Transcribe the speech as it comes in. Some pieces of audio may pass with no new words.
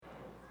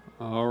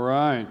All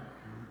right.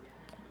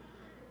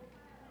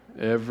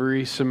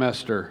 Every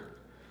semester,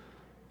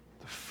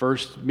 the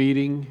first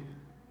meeting,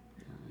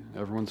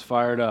 everyone's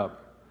fired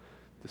up.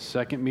 The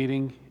second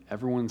meeting,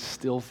 everyone's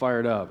still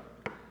fired up.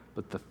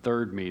 But the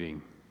third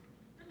meeting,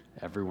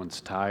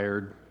 everyone's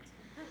tired.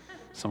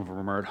 Some of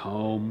them are at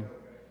home.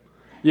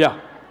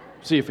 Yeah,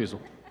 see you, Fiesel.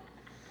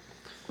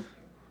 I'll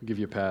give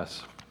you a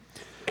pass.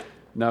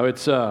 No,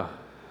 it's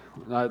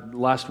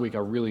last week I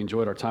really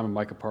enjoyed our time in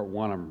Micah Part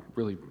 1. I'm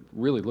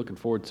really looking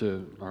forward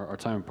to our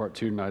time in Part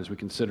 2 tonight as we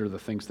consider the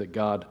things that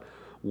God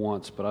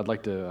wants. But I'd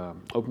like to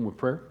open with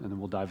prayer, and then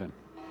we'll dive in.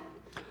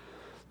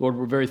 Lord,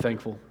 we're very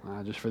thankful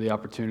just for the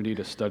opportunity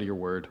to study your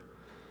word.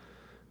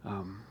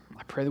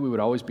 I pray that we would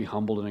always be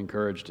humbled and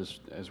encouraged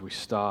as we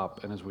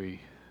stop and as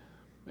we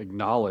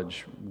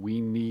acknowledge we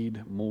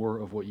need more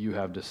of what you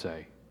have to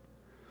say.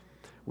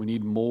 We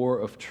need more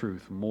of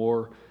truth,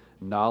 more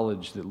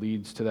knowledge that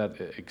leads to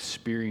that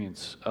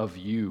experience of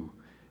you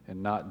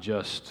and not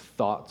just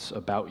thoughts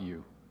about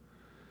you.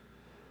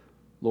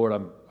 Lord,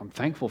 I'm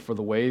thankful for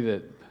the way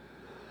that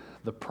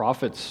the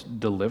prophets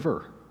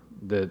deliver,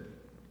 that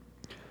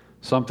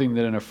something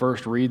that in a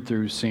first read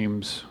through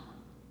seems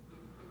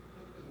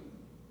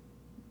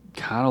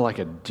kind of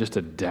like just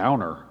a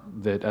downer,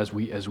 that as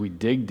we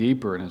dig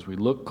deeper and as we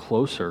look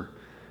closer,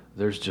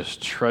 there's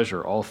just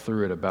treasure all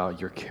through it about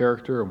your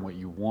character and what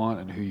you want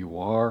and who you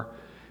are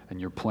and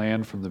your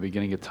plan from the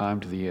beginning of time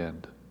to the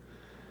end.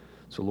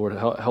 So Lord,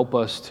 help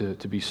us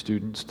to be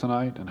students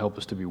tonight and help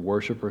us to be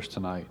worshipers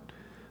tonight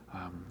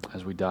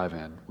as we dive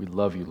in. We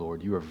love you,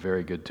 Lord. You are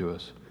very good to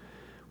us.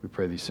 We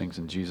pray these things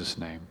in Jesus'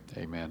 name.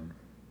 Amen.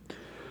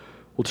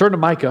 We'll turn to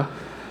Micah.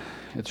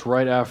 It's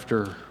right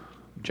after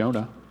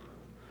Jonah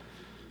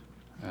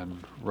and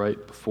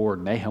right before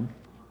Nahum,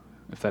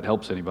 if that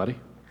helps anybody.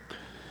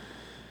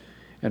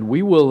 And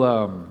we will,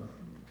 I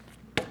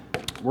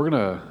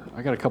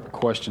got a couple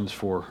questions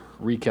for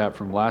recap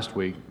from last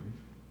week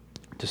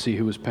to see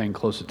who was paying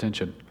close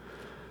attention.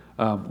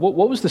 What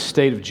was the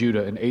state of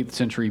Judah in 8th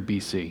century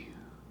BC?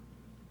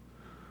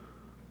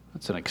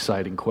 That's an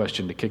exciting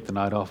question to kick the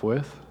night off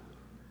with.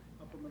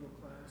 Upper middle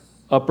class.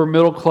 Upper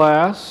middle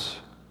class.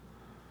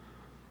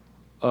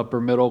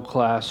 Upper middle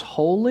class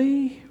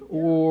holy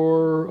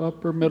or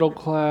upper middle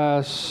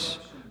class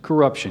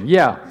corruption?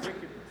 Yeah.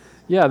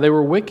 Yeah, they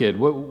were wicked.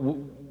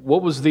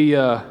 What was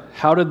the,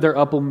 how did their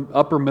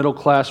upper middle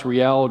class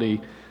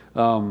reality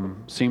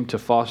seem to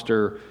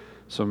foster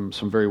some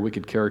very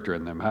wicked character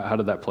in them? How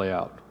did that play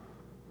out?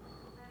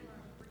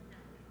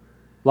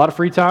 A lot of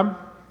free time?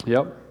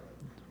 Yep.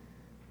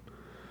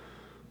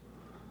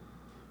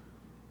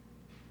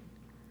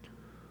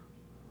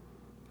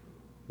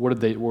 What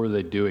were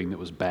they doing that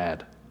was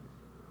bad?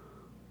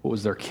 What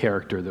was their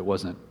character that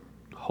wasn't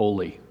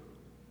holy?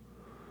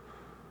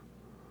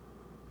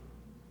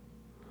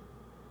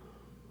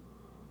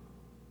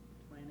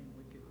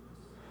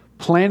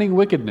 Planning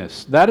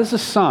wickedness. That is a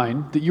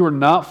sign that you are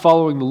not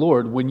following the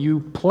Lord when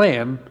you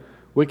plan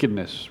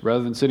wickedness.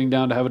 Rather than sitting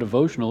down to have a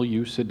devotional,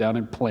 you sit down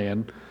and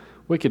plan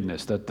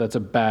wickedness. That's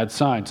a bad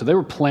sign. So they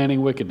were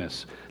planning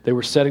wickedness. They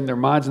were setting their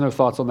minds and their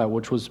thoughts on that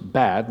which was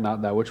bad,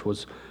 not that which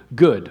was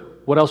good.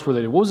 What else were they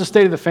doing? What was the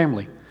state of the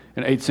family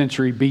in 8th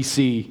century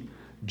BC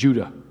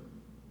Judah?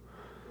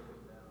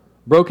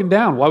 Broken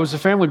down. Why was the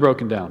family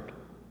broken down?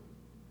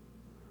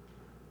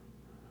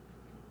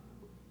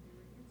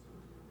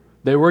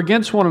 They were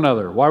against one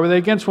another. Why were they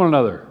against one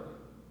another?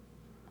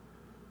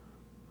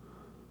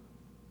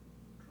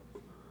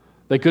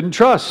 They couldn't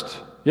trust.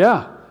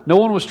 Yeah, no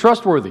one was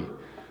trustworthy.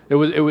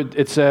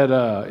 It said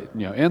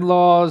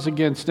in-laws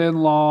against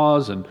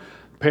in-laws and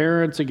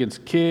parents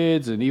against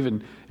kids, and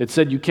even it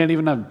said you can't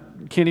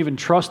even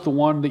trust the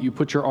one that you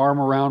put your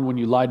arm around when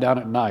you lie down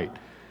at night,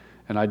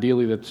 and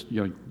ideally that's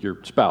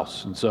your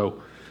spouse. And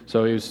so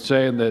he was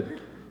saying that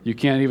you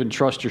can't even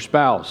trust your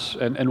spouse.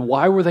 And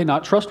why were they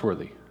not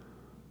trustworthy?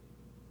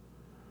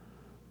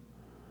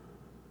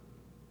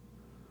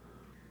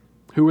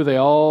 Who were they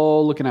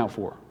all looking out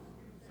for?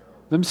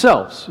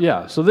 Themselves,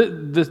 yeah. So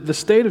the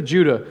state of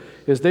Judah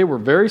is they were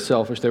very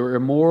selfish, they were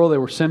immoral, they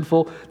were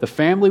sinful. The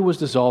family was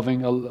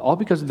dissolving, all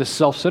because of this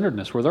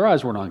self-centeredness, where their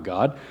eyes weren't on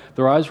God.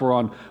 Their eyes were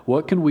on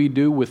what can we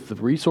do with the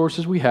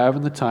resources we have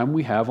and the time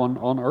we have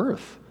on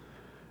earth.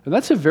 And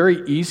that's a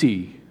very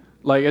easy,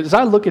 as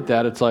I look at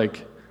that, it's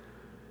like,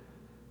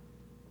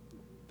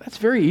 that's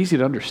very easy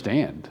to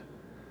understand.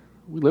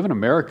 We live in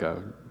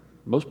America.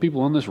 Most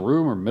people in this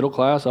room are middle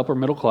class, upper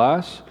middle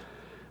class.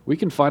 We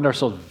can find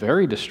ourselves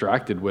very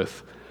distracted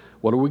with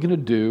what are we going to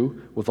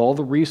do with all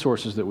the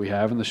resources that we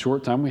have in the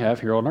short time we have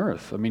here on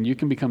earth. I mean, you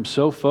can become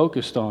so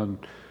focused on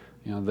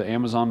the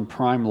Amazon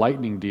Prime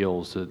Lightning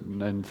deals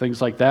and things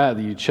like that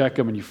you check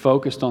them and you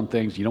focused on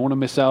things. You don't want to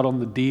miss out on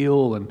the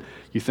deal, and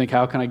you think,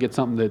 how can I get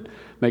something that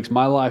makes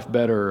my life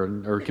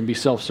better or can be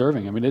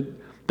self-serving? I mean,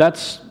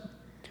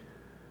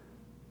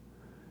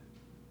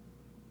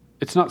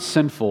 it's not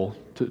sinful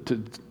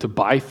to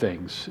buy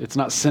things. It's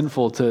not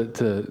sinful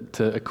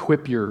to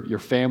equip your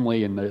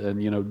family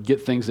and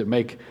get things that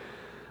make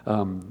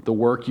the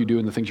work you do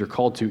and the things you're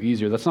called to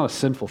easier. That's not a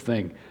sinful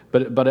thing,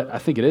 but I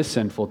think it is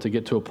sinful to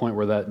get to a point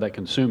where that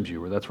consumes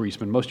you, where that's where you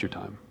spend most of your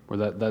time,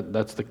 where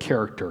that's the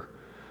character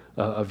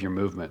of your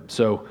movement.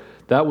 So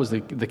that was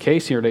the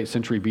case here at 8th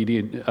century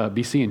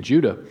BC in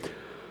Judah.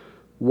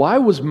 Why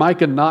was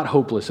Micah not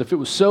hopeless? If it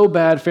was so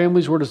bad,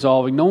 families were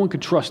dissolving, no one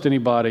could trust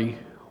anybody,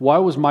 why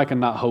was Micah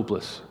not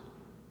hopeless?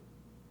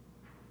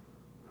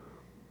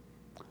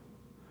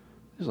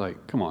 He's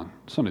like, come on,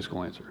 Sunday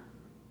school answer.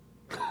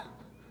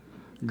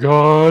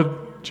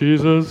 God,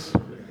 Jesus,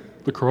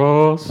 the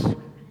cross.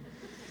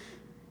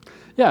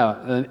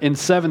 Yeah, in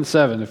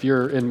 7:7, if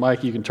you're in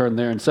Micah, you can turn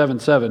there. In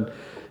 7:7,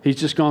 he's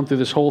just gone through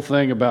this whole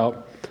thing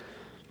about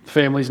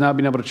families not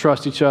being able to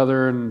trust each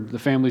other and the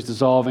families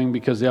dissolving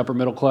because the upper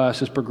middle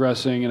class is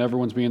progressing and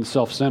everyone's being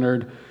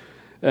self-centered.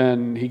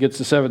 And he gets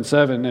to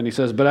 7:7 and he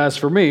says, but as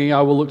for me,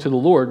 I will look to the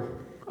Lord.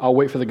 I'll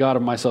wait for the God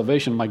of my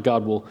salvation. My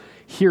God will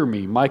hear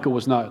me. Micah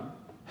was not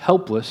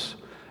helpless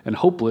and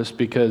hopeless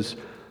because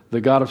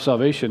the God of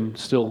salvation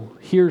still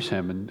hears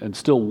him and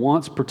still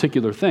wants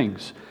particular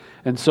things.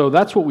 And so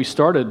that's what we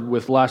started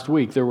with last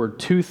week. There were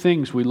two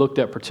things we looked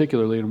at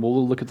particularly, and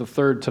we'll look at the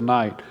third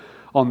tonight,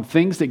 on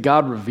things that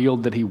God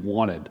revealed that he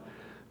wanted,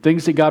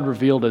 things that God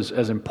revealed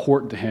as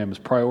important to him, as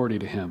priority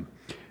to him.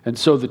 And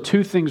so the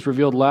two things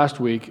revealed last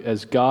week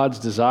as God's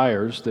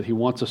desires that he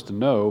wants us to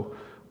know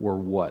were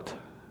what?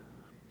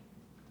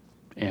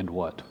 And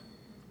what?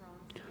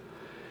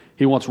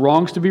 He wants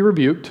wrongs to be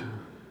rebuked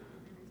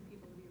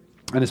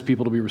and his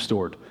people to be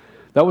restored.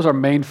 That was our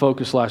main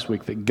focus last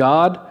week, that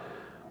God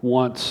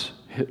wants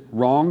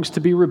wrongs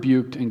to be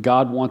rebuked and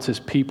God wants his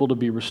people to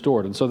be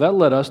restored. And so that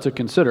led us to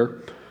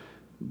consider,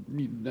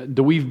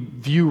 do we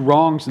view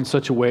wrongs in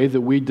such a way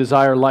that we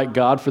desire, like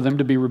God, for them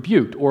to be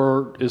rebuked?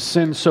 Or is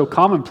sin so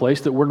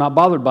commonplace that we're not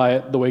bothered by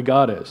it the way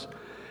God is?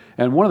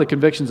 And one of the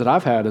convictions that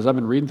I've had as I've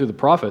been reading through the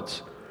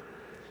prophets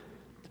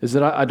is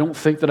that I don't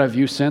think that I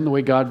view sin the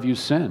way God views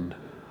sin.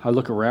 I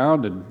look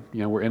around and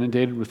we're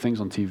inundated with things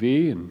on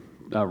TV and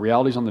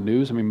realities on the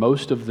news. I mean,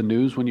 most of the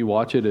news when you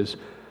watch it is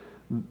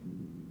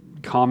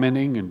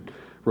commenting and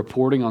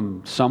reporting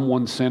on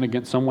someone's sin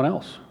against someone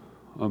else.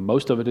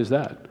 Most of it is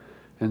that.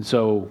 And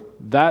so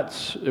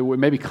it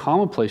may be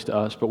commonplace to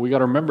us, but we got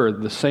to remember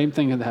the same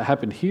thing that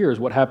happened here is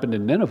what happened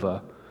in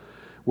Nineveh,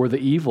 where the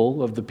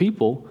evil of the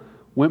people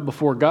went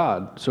before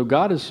God. So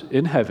God is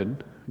in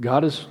heaven.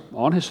 God is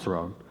on his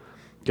throne.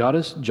 God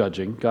is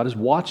judging. God is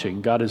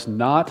watching. God is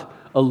not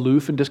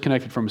aloof and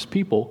disconnected from his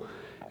people.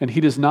 And he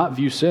does not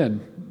view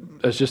sin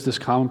as just this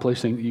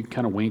commonplace thing that you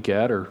kind of wink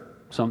at, or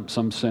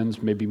some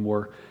sins may be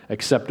more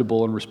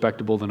acceptable and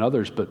respectable than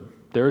others, but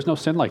there is no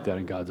sin like that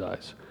in God's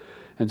eyes.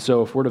 And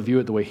so if we're to view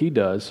it the way he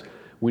does,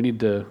 we need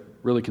to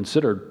really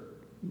consider,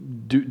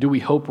 do we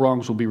hope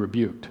wrongs will be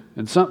rebuked?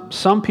 And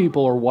some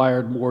people are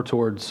wired more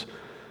towards,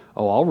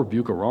 I'll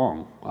rebuke a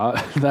wrong.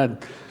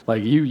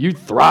 You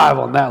thrive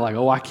on that,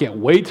 I can't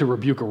wait to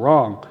rebuke a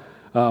wrong.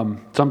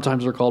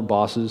 Sometimes they're called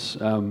bosses,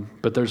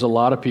 but there's a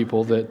lot of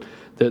people that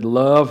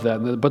love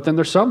that. But then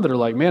there's some that are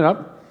like,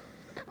 man,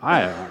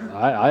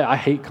 I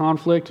hate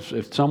conflict.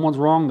 If someone's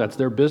wrong, that's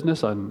their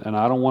business, and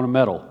I don't want to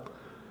meddle.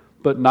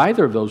 But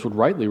neither of those would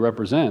rightly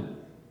represent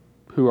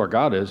who our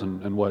God is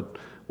and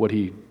what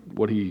he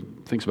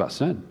thinks about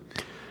sin.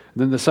 And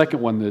then the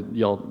second one that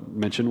y'all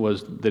mentioned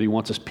was that he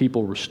wants his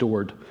people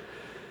restored.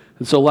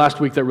 And so last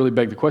week that really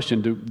begged the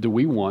question, do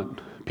we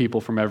want people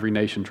from every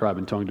nation, tribe,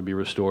 and tongue to be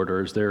restored,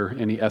 or is there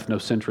any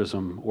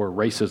ethnocentrism or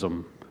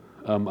racism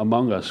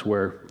among us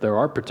where there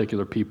are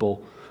particular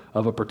people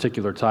of a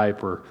particular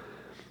type or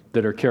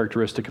that are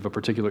characteristic of a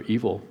particular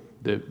evil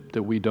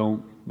that we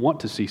don't want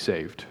to see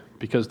saved?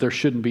 Because there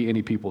shouldn't be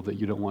any people that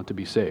you don't want to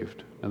be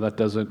saved. Now that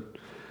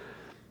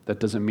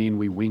doesn't mean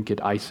we wink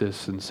at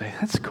ISIS and say,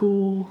 that's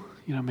cool,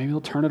 maybe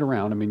they'll turn it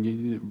around. I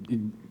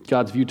mean,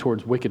 God's view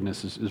towards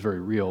wickedness is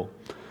very real,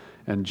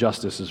 and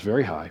justice is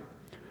very high.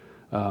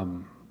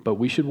 But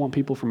we should want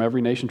people from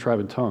every nation, tribe,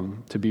 and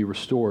tongue to be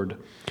restored,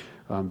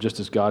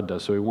 just as God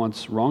does. So he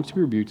wants wrongs to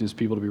be rebuked and his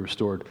people to be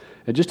restored.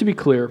 And just to be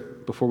clear,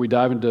 before we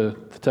dive into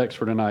the text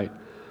for tonight,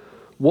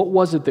 what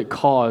was it that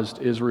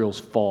caused Israel's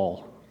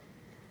fall?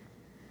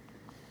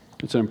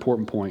 It's an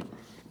important point.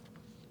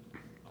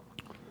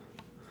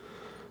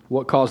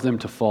 What caused them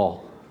to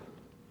fall?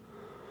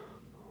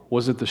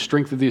 Was it the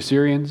strength of the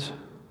Assyrians?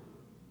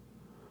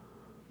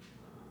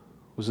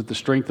 Was it the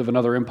strength of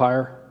another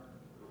empire?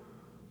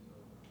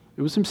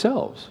 It was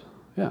themselves,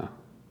 yeah.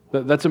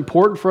 That's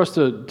important for us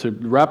to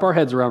wrap our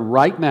heads around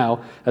right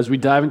now as we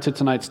dive into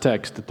tonight's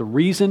text, that the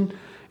reason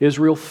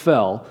Israel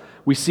fell,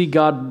 we see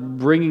God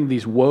bringing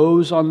these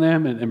woes on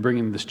them and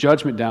bringing this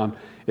judgment down.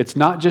 It's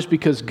not just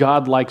because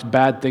God likes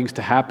bad things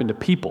to happen to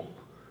people.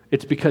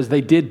 It's because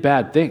they did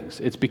bad things.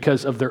 It's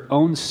because of their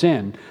own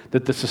sin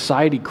that the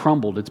society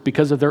crumbled. It's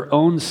because of their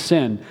own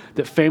sin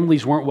that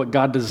families weren't what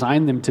God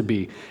designed them to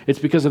be. It's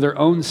because of their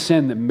own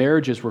sin that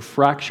marriages were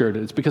fractured.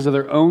 It's because of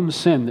their own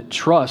sin that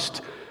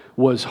trust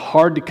was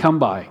hard to come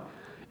by.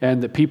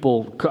 And that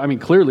people,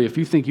 clearly, if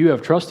you think you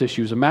have trust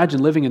issues,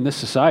 imagine living in this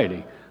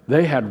society.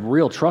 They had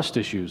real trust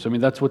issues. I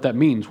mean, that's what that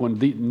means. When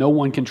no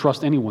one can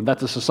trust anyone,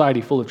 that's a society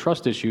full of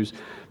trust issues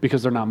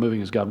because they're not moving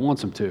as God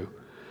wants them to.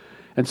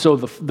 And so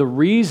the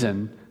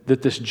reason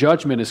that this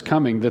judgment is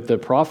coming, that the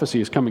prophecy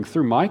is coming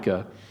through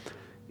Micah,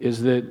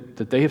 is that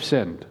they have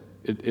sinned.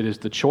 It is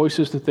the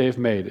choices that they have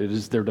made. It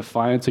is their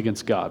defiance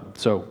against God.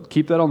 So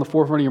keep that on the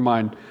forefront of your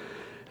mind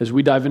as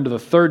we dive into the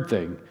third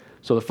thing.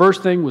 So the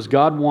first thing was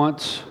God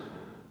wants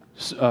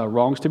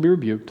wrongs to be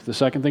rebuked. The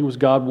second thing was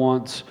God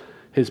wants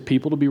his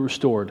people to be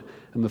restored.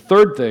 And the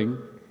third thing,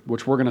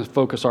 which we're going to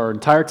focus our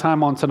entire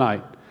time on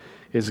tonight,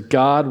 is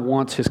God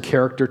wants his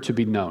character to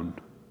be known.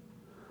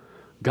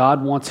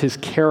 God wants his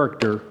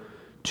character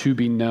to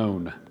be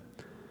known.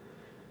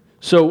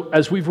 So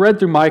as we've read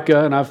through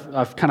Micah, and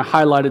I've kind of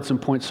highlighted some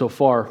points so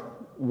far,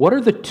 what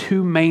are the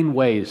two main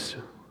ways,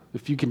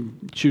 if you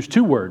can choose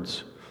two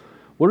words,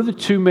 what are the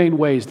two main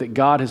ways that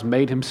God has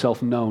made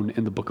himself known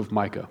in the book of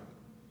Micah,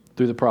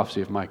 through the prophecy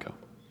of Micah?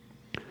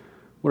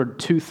 What are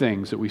two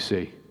things that we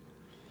see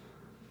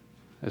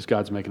as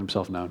God's making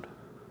himself known?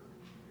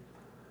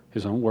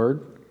 His own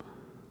word,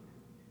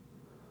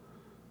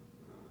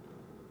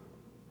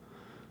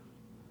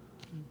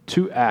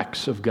 two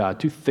acts of God,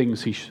 two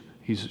things he's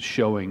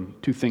showing,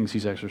 two things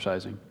he's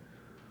exercising.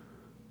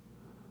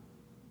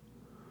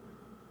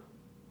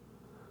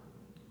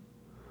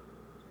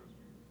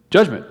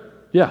 Judgment,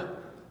 yeah. And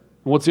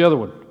what's the other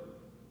one?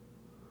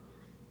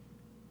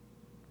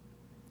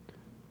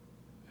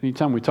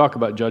 Anytime we talk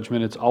about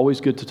judgment, it's always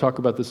good to talk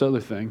about this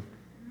other thing.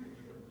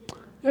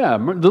 Yeah,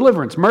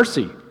 deliverance,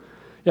 mercy.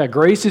 Yeah,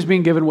 grace is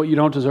being given what you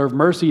don't deserve.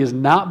 Mercy is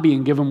not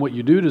being given what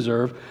you do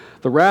deserve.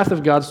 The wrath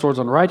of God stores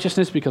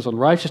unrighteousness because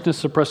unrighteousness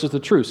suppresses the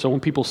truth. So when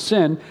people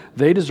sin,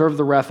 they deserve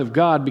the wrath of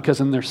God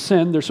because in their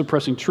sin, they're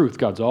suppressing truth.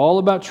 God's all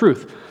about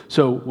truth.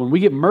 So when we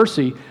get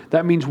mercy,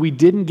 that means we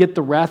didn't get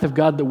the wrath of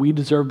God that we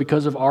deserve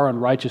because of our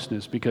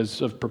unrighteousness,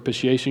 because of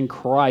propitiation,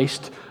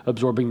 Christ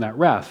absorbing that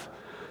wrath.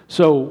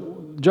 So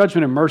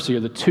judgment and mercy are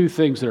the two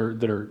things that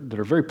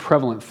are very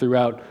prevalent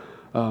throughout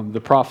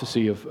the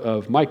prophecy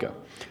of Micah.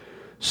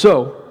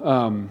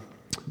 So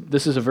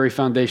this is a very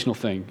foundational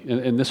thing.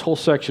 In this whole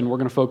section, we're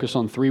going to focus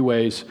on three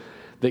ways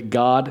that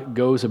God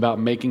goes about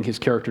making his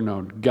character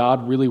known.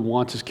 God really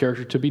wants his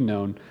character to be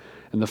known.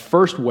 And the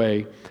first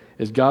way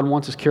is God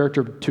wants his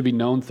character to be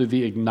known through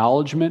the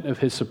acknowledgement of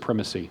his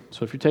supremacy.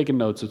 So if you're taking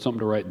notes, it's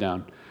something to write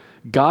down.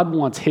 God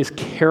wants his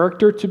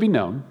character to be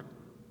known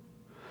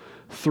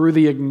through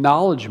the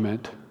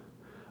acknowledgement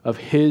of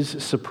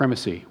his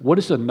supremacy. What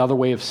is another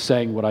way of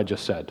saying what I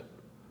just said?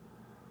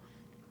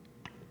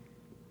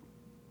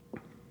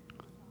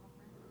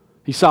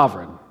 He's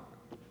sovereign.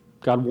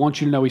 God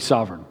wants you to know he's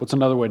sovereign. What's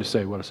another way to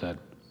say what I said?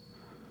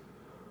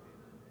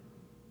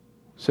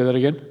 Say that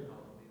again.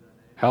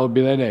 Hallowed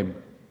be thy name.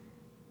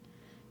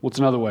 What's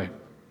another way?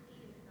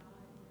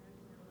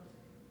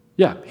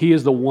 Yeah, he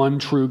is the one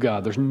true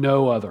God. There's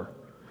no other.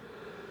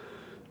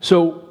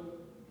 So,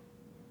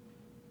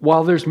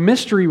 while there's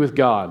mystery with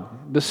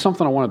God, this is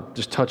something I want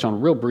to just touch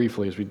on real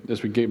briefly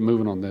as we get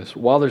moving on this.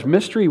 While there's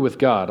mystery with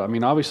God, I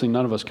mean, obviously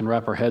none of us can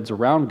wrap our heads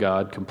around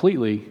God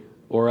completely,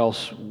 or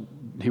else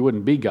he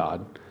wouldn't be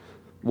God.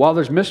 While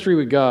there's mystery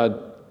with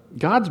God,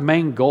 God's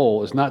main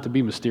goal is not to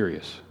be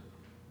mysterious.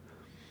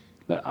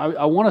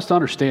 I want us to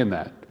understand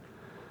that.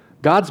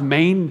 God's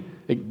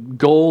main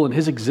goal and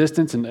his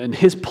existence and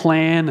his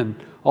plan and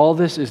all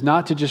this is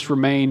not to just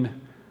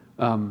remain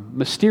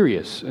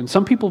mysterious. And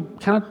some people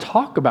kind of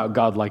talk about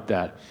God like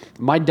that.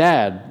 My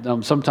dad,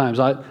 sometimes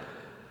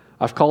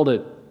I've called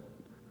it,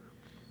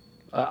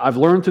 I've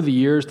learned through the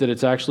years that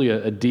it's actually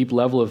a deep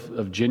level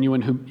of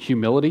genuine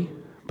humility.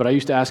 But I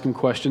used to ask him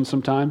questions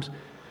sometimes.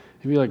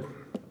 He'd be like,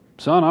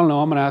 son, I don't know,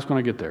 I'm going to ask when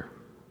I get there.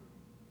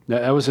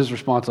 That was his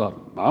response. I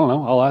don't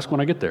know, I'll ask when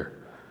I get there.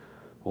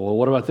 Well,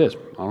 what about this?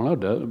 I don't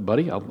know,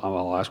 buddy,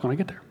 I'll ask when I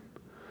get there.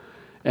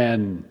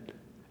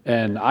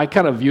 And I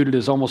kind of viewed it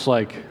as almost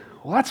like,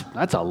 well,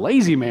 that's a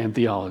lazy man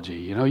theology.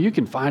 You know, you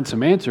can find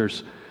some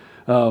answers.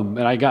 And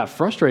I got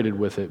frustrated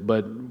with it.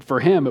 But for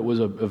him, it was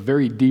a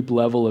very deep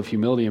level of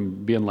humility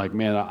and being like,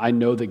 man, I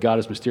know that God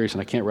is mysterious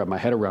and I can't wrap my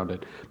head around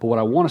it. But what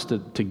I want us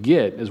to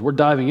get as we're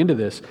diving into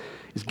this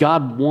is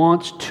God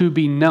wants to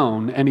be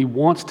known, and he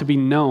wants to be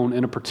known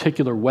in a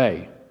particular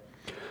way.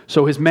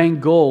 So his main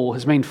goal,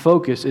 his main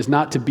focus is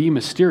not to be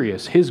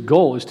mysterious. His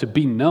goal is to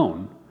be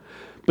known.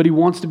 But he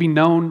wants to be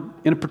known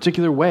in a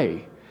particular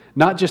way.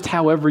 Not just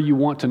however you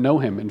want to know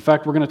him. In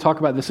fact, we're going to talk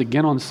about this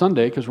again on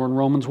Sunday because we're in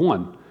Romans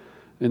 1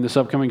 in this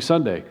upcoming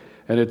Sunday.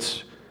 And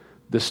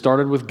this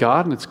started with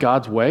God and it's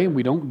God's way, and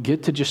we don't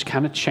get to just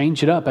kind of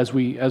change it up as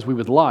we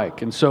would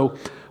like. And so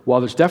while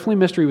there's definitely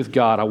mystery with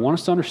God, I want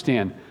us to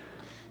understand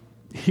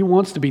he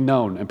wants to be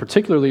known. And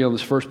particularly on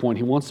this first point,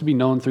 he wants to be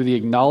known through the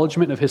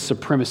acknowledgement of his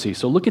supremacy.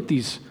 So look at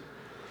these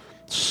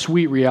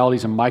sweet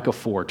realities in Micah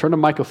 4. Turn to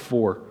Micah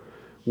 4.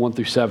 1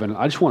 through 7.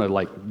 I just want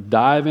to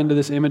dive into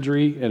this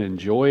imagery and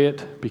enjoy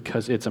it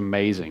because it's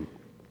amazing.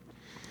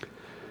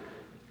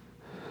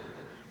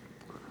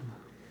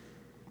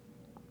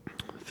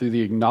 Through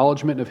the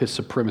acknowledgement of his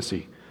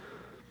supremacy.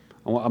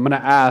 I'm going to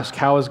ask,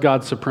 how is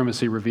God's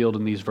supremacy revealed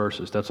in these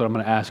verses? That's what I'm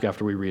going to ask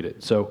after we read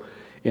it. So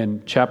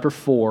in chapter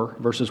 4,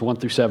 verses 1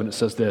 through 7, it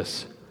says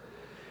this: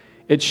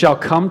 "It shall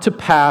come to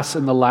pass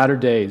in the latter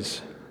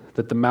days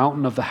that the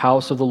mountain of the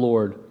house of the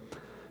Lord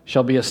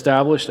shall be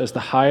established as the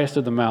highest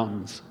of the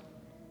mountains,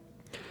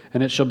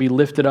 and it shall be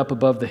lifted up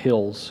above the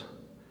hills,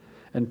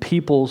 and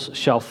peoples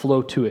shall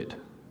flow to it.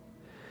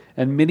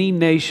 And many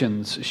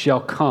nations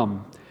shall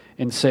come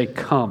and say,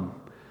 'Come,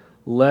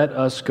 let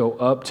us go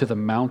up to the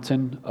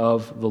mountain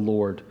of the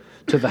Lord,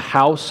 to the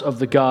house of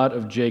the God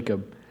of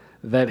Jacob,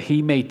 that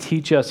he may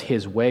teach us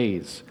his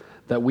ways,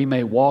 that we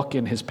may walk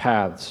in his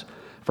paths.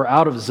 For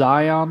out of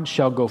Zion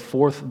shall go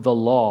forth the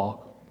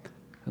law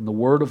and the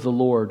word of the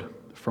Lord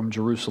from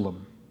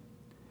Jerusalem.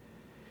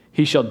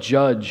 He shall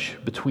judge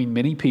between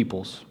many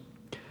peoples,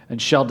 and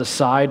shall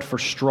decide for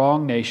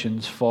strong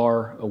nations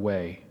far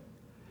away.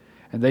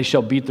 And they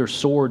shall beat their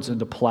swords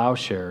into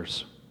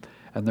plowshares,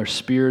 and their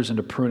spears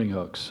into pruning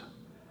hooks.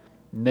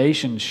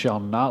 Nation shall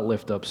not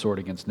lift up sword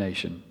against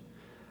nation,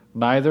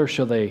 neither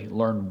shall they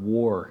learn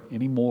war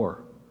any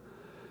more.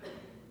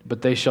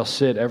 But they shall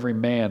sit every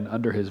man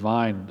under his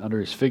vine, under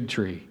his fig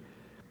tree,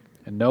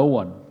 and no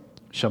one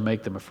shall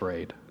make them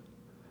afraid.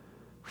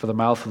 For the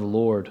mouth of the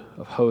Lord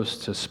of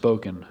hosts has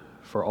spoken,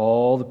 for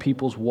all the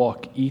peoples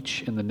walk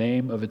each in the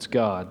name of its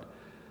God,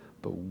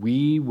 but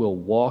we will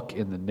walk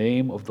in the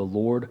name of the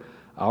Lord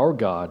our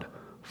God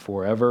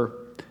forever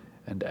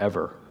and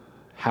ever."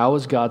 How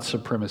is God's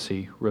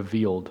supremacy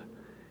revealed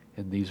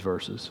in these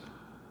verses?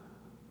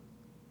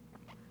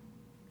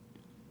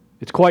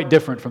 It's quite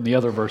different from the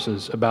other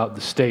verses about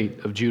the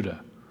state of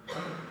Judah.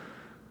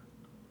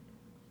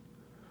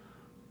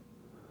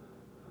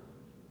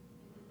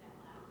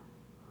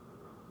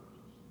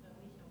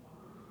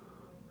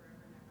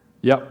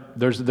 Yep,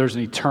 there's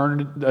an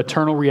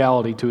eternal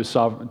reality to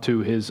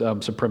his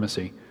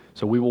supremacy.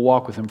 So we will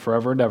walk with him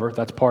forever and ever.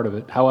 That's part of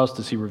it. How else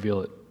does he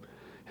reveal it?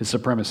 His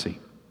supremacy.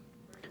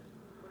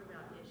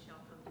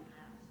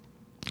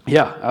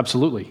 Yeah,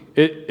 absolutely.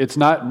 It's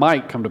not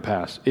might come to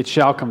pass. It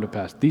shall come to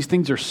pass. These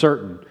things are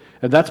certain.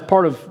 And that's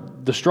part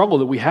of the struggle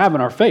that we have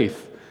in our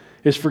faith,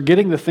 is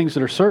forgetting the things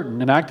that are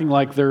certain and acting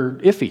like they're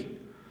iffy,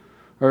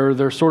 or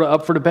they're sort of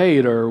up for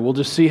debate, or we'll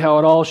just see how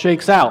it all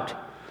shakes out.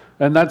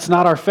 And that's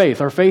not our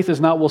faith. Our faith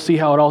is not we'll see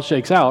how it all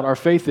shakes out. Our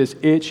faith is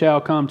it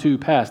shall come to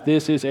pass.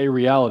 This is a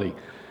reality.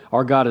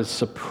 Our God is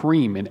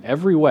supreme in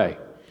every way.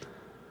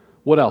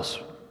 What else?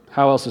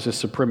 How else is his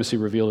supremacy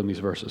revealed in these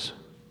verses?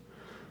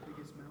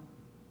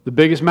 The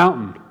biggest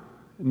mountain.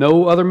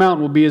 No other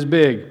mountain will be as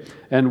big.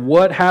 And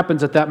what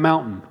happens at that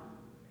mountain?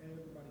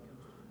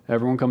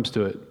 Everyone comes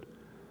to it.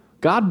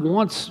 God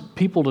wants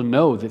people to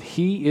know that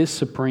he is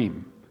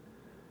supreme.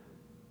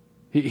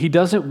 He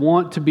doesn't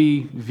want to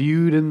be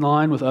viewed in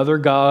line with other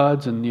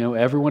gods, and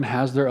everyone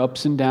has their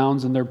ups and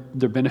downs and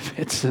their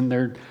benefits and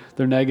their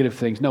negative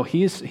things. No,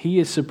 he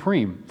is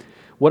supreme.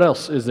 What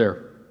else is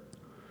there?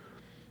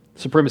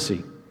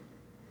 Supremacy.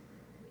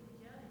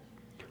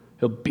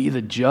 He'll be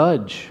the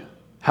judge.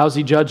 How's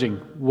he judging?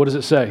 What does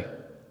it say?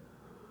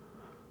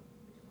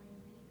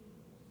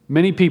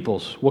 Many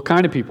peoples. What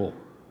kind of people?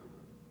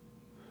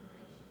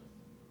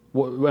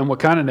 And what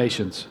kind of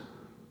nations?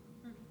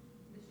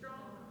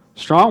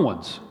 Strong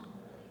ones.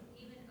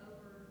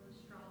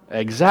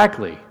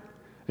 Exactly.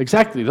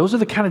 Those are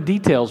the kind of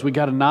details we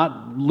got to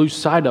not lose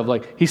sight of.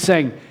 Like he's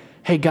saying,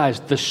 hey guys,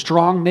 the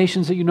strong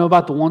nations that you know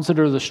about, the ones that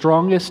are the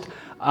strongest,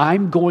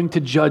 I'm going to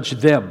judge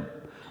them.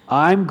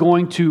 I'm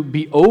going to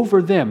be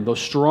over them, those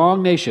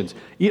strong nations.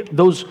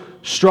 Those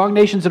strong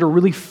nations that are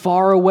really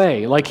far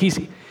away. Like he's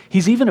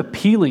even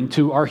appealing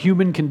to our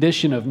human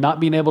condition of not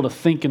being able to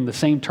think in the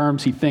same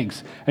terms he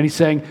thinks. And he's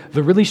saying,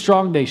 the really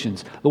strong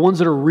nations, the ones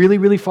that are really,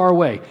 really far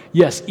away,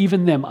 yes,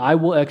 even them, I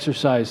will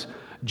exercise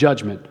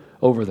judgment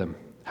over them.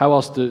 How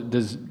else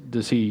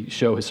does he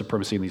show his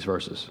supremacy in these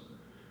verses?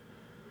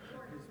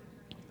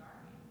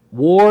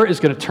 War is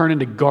going to turn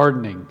into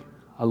gardening.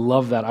 I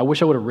love that. I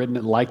wish I would have written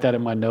it like that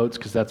in my notes,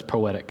 because that's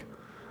poetic.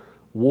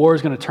 War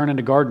is going to turn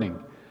into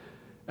gardening.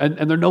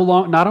 And they're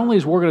not only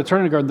is war going to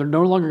turn into gardening, they're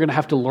no longer going to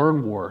have to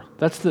learn war.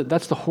 That's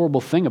the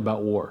horrible thing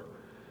about war,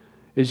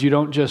 is you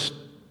don't just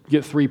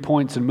get 3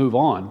 points and move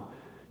on.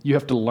 You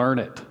have to learn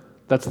it.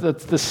 That's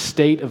the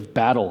state of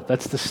battle.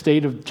 That's the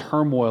state of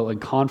turmoil and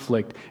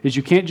conflict, is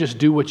you can't just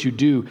do what you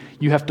do.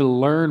 You have to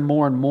learn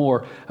more and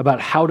more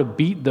about how to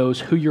beat those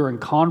who you're in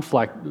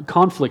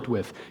conflict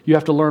with. You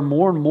have to learn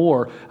more and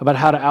more about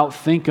how to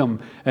outthink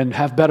them and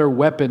have better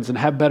weapons and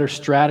have better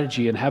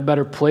strategy and have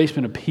better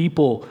placement of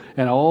people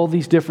and all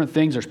these different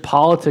things. There's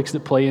politics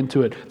that play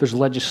into it. There's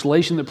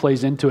legislation that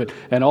plays into it.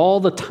 And all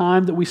the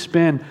time that we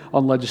spend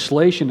on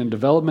legislation and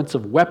developments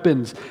of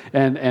weapons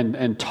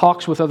and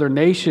talks with other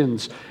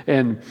nations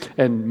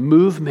and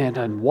movement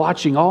and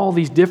watching all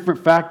these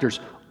different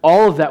factors,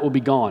 all of that will be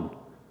gone,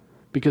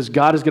 because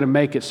God is going to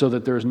make it so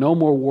that there is no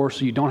more war,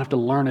 so you don't have to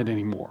learn it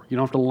anymore. You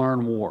don't have to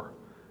learn war.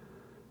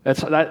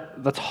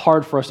 That's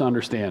hard for us to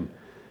understand,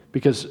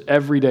 because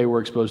every day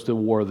we're exposed to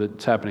war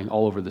that's happening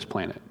all over this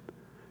planet.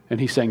 And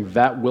he's saying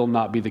that will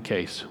not be the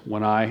case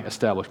when I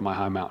establish my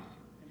high mountain.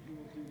 And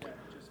he will do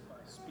that just by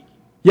speaking.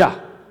 Yeah.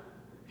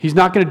 He's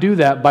not going to do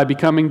that by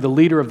becoming the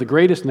leader of the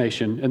greatest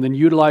nation and then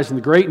utilizing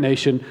the great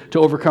nation to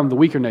overcome the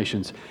weaker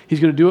nations. He's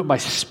going to do it by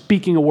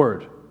speaking a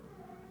word.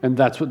 And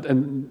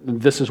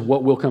this is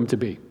what will come to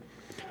be.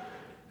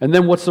 And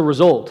then what's the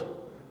result?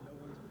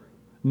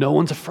 No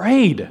one's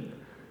afraid. They're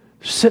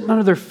sitting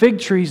under their fig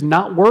trees,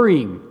 not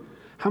worrying.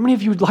 How many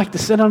of you would like to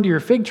sit under your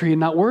fig tree and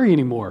not worry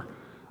anymore?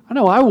 I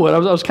know I would. I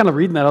was kind of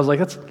reading that. I was like,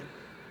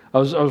 I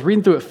was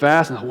reading through it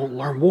fast, and I won't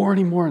learn more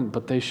anymore.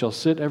 But they shall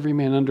sit every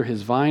man under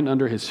his vine,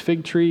 under his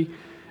fig tree,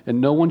 and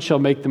no one shall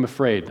make them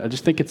afraid. I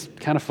just think it's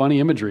kind of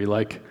funny imagery.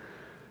 Like,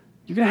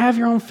 you're going to have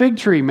your own fig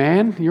tree,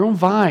 man, your own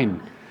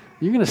vine.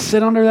 You're going to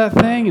sit under that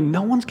thing, and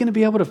no one's going to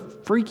be able to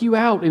freak you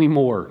out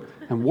anymore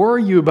and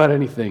worry you about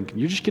anything.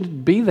 You're just going to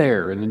be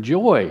there and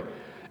enjoy.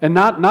 And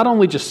not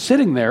only just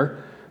sitting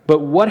there, but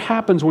what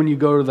happens when you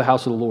go to the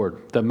house of the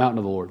Lord, the mountain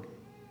of the Lord?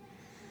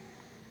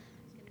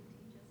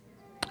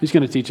 He's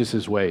going to teach us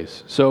his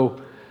ways.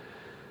 So,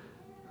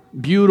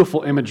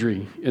 beautiful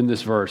imagery in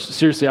this verse.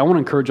 Seriously, I want to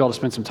encourage y'all to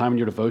spend some time in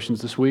your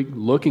devotions this week,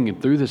 looking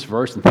through this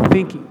verse and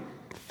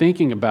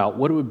thinking about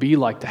what it would be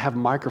like to have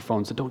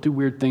microphones that don't do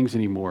weird things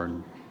anymore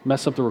and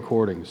mess up the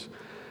recordings.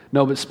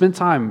 No, but spend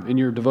time in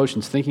your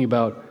devotions thinking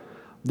about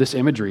this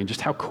imagery and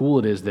just how cool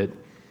it is that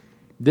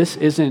this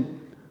isn't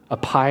a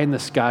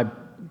pie-in-the-sky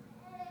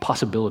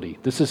possibility.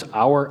 This is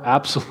our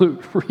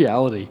absolute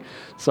reality.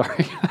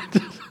 Sorry.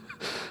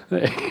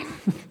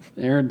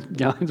 Aaron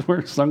Gallion's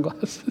wearing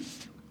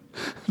sunglasses.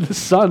 The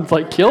sun's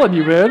like killing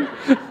you, man.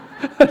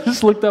 I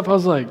just looked up. I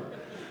was like,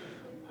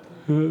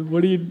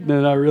 what do you...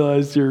 And I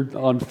realized you're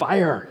on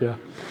fire. Yeah.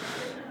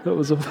 That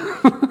was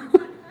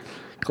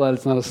glad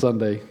it's not a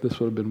Sunday. This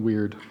would have been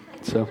weird.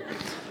 So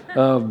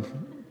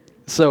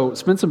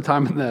spend some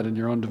time in that in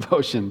your own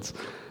devotions.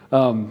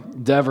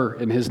 Dever,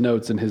 in his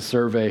notes, in his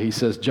survey, he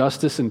says,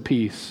 justice and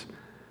peace,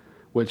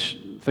 which,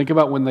 think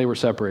about when they were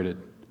separated,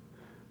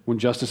 when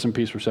justice and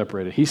peace were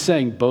separated. He's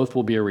saying both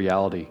will be a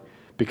reality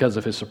because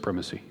of his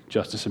supremacy,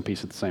 justice and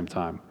peace at the same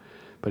time.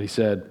 But he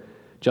said,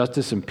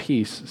 justice and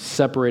peace,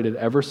 separated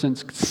ever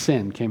since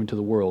sin came into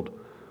the world,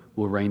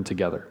 will reign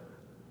together.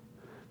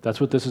 That's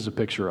what this is a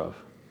picture of.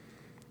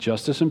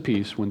 Justice and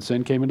peace, when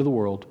sin came into the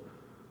world,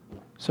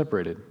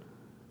 separated.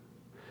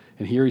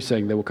 And here he's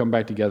saying they will come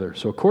back together.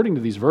 So according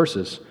to these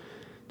verses,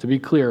 to be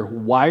clear,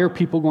 why are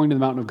people going to the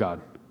mountain of God?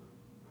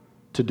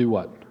 To do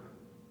what?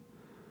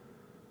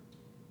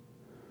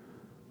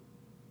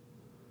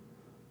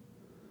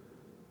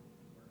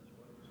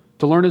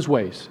 To learn his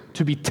ways,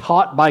 to be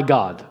taught by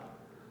God.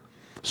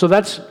 So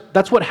that's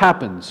what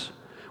happens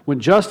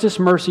when justice,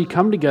 mercy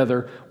come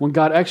together, when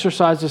God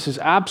exercises his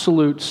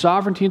absolute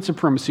sovereignty and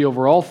supremacy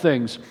over all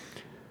things.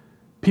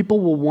 People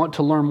will want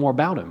to learn more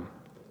about him.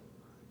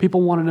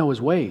 People want to know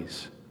his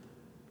ways.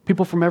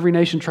 People from every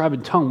nation, tribe,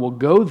 and tongue will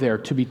go there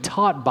to be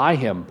taught by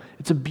him.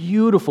 It's a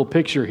beautiful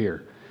picture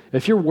here.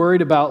 If you're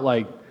worried about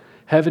like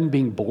heaven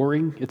being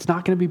boring, it's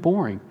not going to be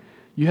boring.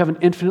 You have an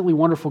infinitely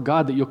wonderful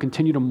God that you'll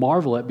continue to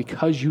marvel at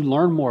because you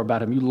learn more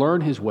about him. You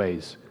learn his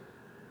ways.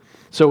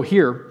 So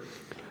here,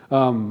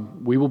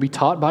 we will be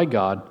taught by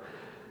God.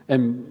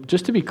 And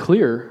just to be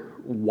clear,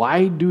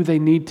 why do they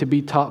need to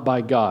be taught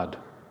by God?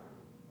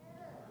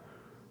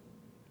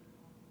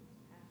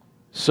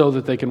 So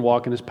that they can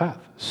walk in his path,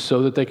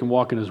 so that they can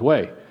walk in his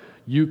way.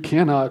 You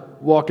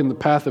cannot walk in the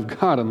path of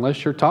God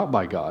unless you're taught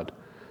by God.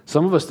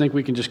 Some of us think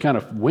we can just kind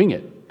of wing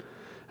it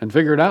and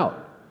figure it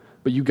out.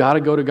 But you got to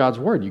go to God's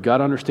word. You got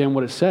to understand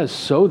what it says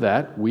so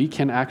that we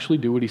can actually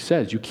do what he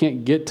says. You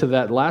can't get to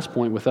that last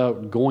point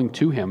without going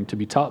to him to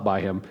be taught by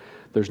him.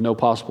 There's no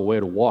possible way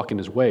to walk in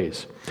his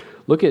ways.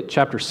 Look at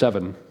chapter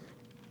 7,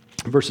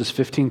 verses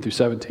 15 through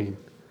 17.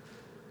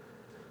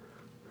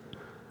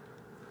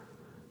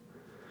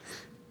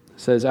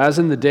 It says, as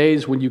in the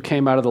days when you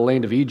came out of the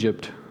land of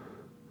Egypt,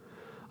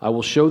 I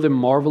will show them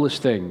marvelous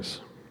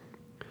things.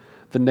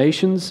 The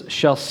nations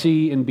shall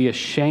see and be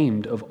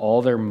ashamed of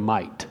all their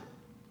might.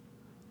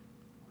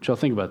 Shall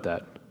think about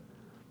that.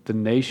 The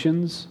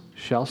nations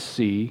shall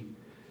see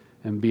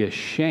and be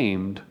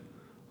ashamed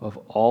of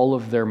all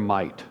of their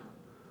might.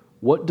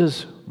 What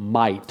does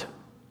might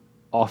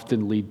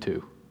often lead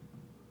to?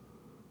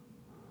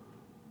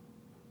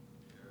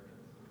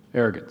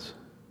 Arrogance,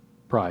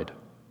 pride,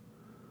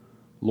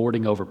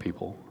 lording over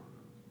people.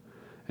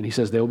 And he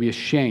says they will be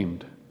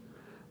ashamed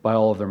by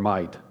all of their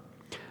might.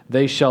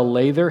 They shall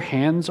lay their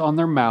hands on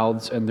their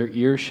mouths, and their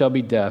ears shall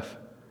be deaf.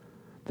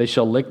 They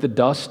shall lick the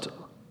dust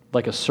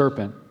like a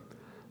serpent,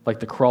 like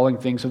the crawling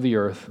things of the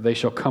earth. They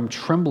shall come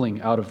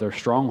trembling out of their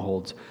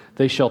strongholds.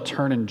 They shall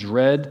turn in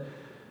dread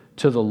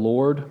to the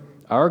Lord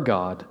our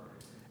God,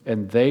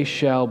 and they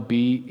shall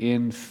be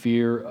in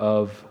fear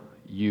of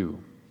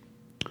you.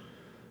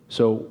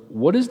 So,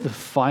 what is the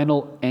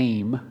final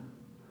aim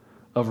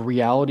of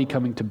reality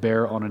coming to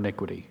bear on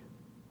iniquity?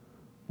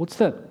 What's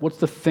that? What's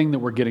the thing that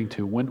we're getting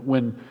to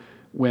when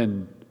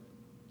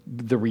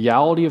the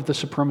reality of the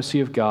supremacy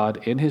of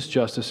God in his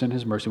justice and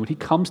his mercy, when he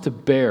comes to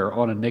bear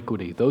on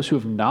iniquity, those who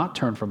have not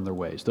turned from their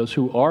ways, those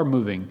who are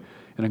moving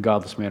in a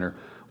godless manner,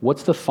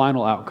 what's the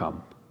final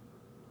outcome?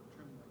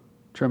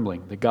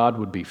 Trembling. That God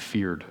would be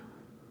feared,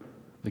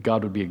 that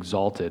God would be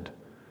exalted,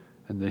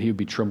 and that he would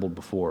be trembled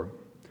before.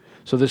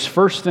 So this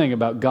first thing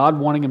about God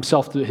wanting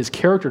his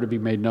character to be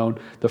made known,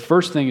 the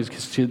first thing is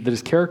that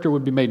his character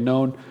would be made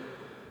known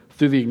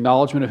through the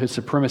acknowledgement of his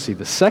supremacy.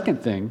 The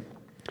second thing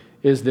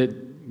is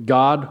that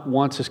God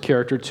wants his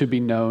character to be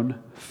known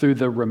through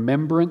the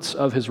remembrance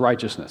of his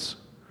righteousness.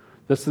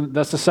 That's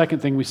the second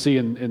thing we see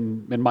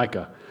in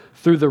Micah.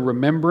 Through the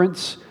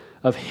remembrance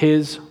of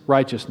his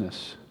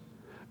righteousness.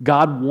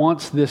 God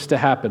wants this to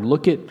happen.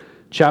 Look at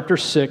chapter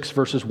 6,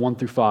 verses 1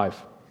 through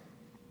 5.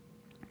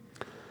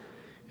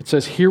 It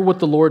says, "Hear what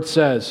the Lord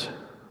says.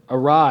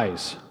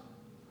 Arise.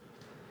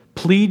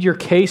 Plead your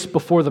case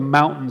before the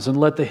mountains, and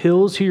let the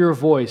hills hear your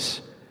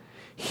voice.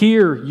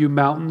 Hear, you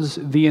mountains,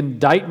 the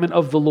indictment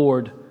of the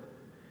Lord,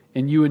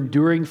 and you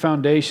enduring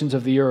foundations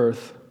of the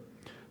earth.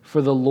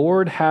 For the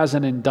Lord has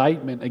an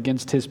indictment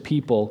against his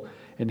people,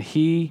 and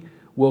he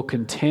will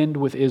contend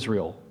with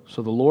Israel."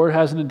 So the Lord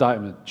has an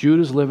indictment.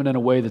 Judah's living in a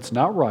way that's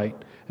not right,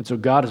 and so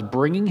God is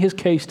bringing his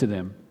case to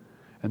them,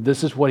 and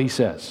this is what he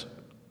says.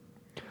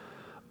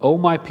 "O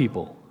my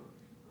people,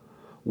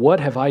 what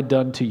have I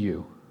done to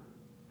you?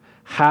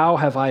 How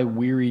have I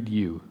wearied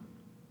you?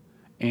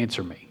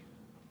 Answer me."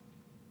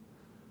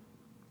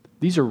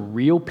 These are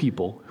real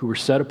people who were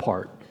set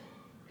apart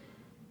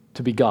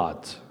to be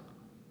God's,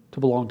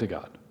 to belong to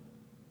God.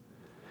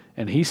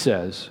 And he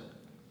says,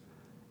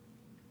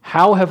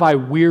 "How have I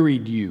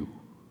wearied you?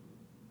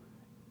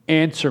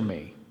 Answer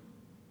me."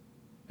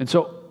 And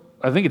so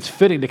I think it's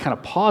fitting to kind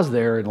of pause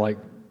there and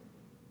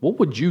what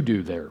would you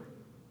do there?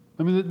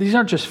 I mean, these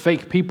aren't just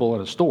fake people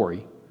in a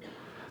story.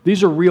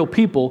 These are real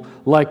people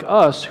like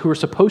us who are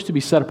supposed to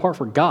be set apart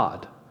for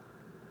God.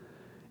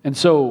 And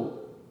so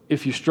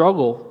if you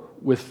struggle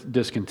with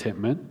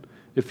discontentment,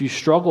 if you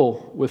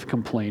struggle with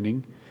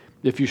complaining,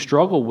 if you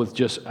struggle with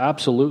just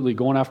absolutely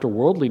going after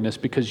worldliness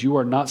because you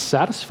are not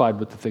satisfied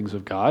with the things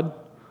of God,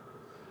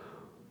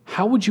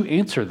 how would you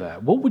answer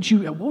that? What would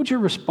your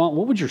response?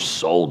 What would your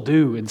soul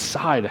do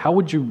inside? How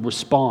would you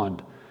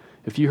respond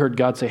if you heard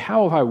God say,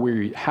 How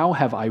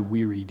have I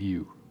wearied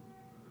you?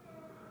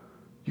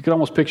 You could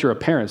almost picture a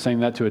parent saying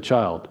that to a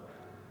child.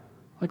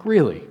 Like,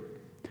 really?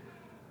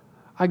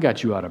 I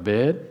got you out of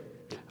bed.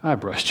 I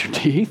brushed your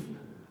teeth.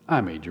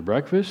 I made your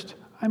breakfast.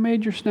 I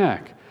made your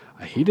snack.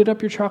 I heated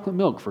up your chocolate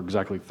milk for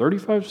exactly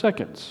 35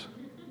 seconds.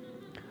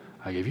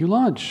 I gave you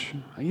lunch.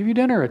 I gave you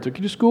dinner. I took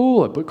you to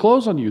school. I put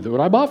clothes on you that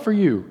what I bought for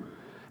you.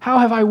 How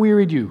have I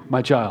wearied you,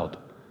 my child?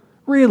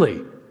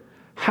 Really?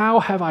 How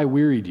have I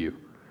wearied you?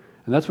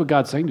 And that's what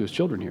God's saying to his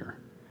children here.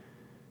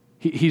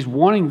 He's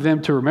wanting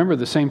them to remember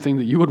the same thing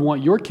that you would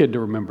want your kid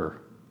to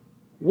remember.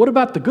 What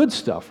about the good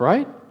stuff,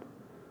 right?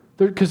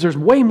 Because there's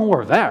way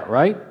more of that,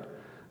 right?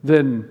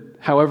 Than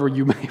however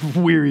you may have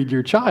wearied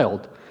your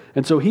child.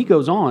 And so he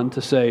goes on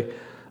to say,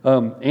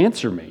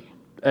 answer me,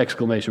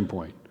 exclamation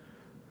point.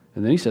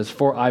 And then he says,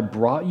 "For I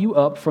brought you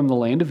up from the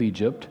land of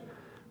Egypt,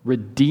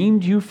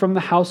 redeemed you from the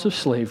house of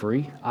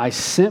slavery. I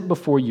sent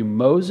before you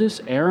Moses,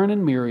 Aaron,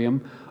 and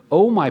Miriam.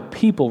 O my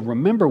people,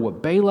 remember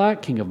what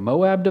Balak, king of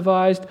Moab,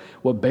 devised,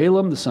 what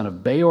Balaam, the son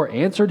of Beor,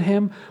 answered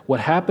him, what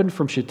happened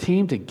from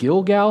Shittim to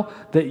Gilgal,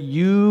 that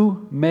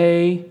you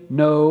may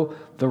know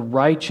the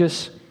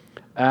righteous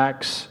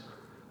acts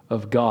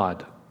of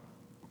God."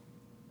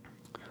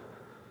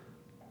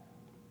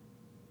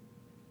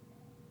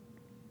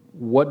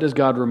 What does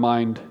God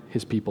remind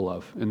his people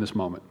of in this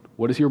moment?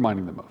 What is he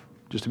reminding them of?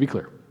 Just to be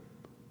clear.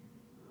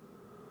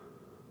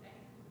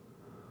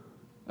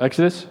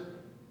 Exodus?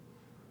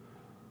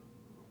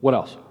 What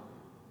else?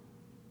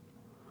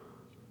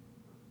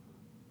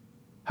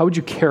 How would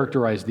you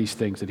characterize these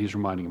things that he's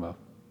reminding them of?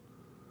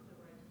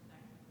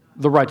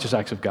 The righteous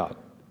acts of God.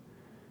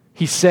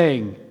 He's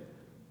saying,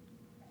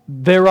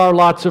 there are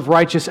lots of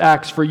righteous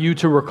acts for you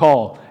to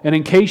recall. And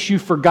in case you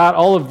forgot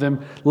all of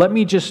them, let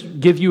me just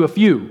give you a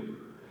few.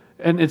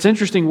 And it's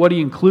interesting what he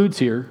includes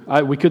here.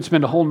 We could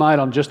spend a whole night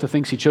on just the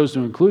things he chose to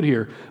include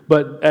here.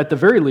 But at the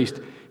very least,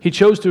 he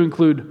chose to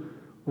include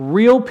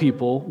real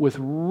people with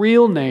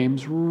real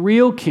names,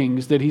 real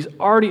kings that he's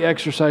already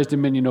exercised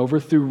dominion over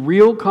through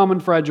real common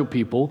fragile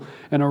people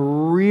and a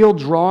real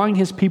drawing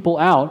his people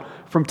out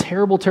from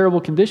terrible, terrible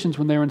conditions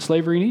when they were in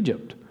slavery in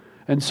Egypt.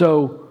 And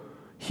so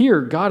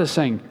here, God is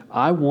saying,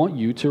 I want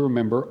you to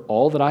remember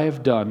all that I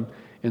have done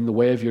in the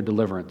way of your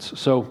deliverance.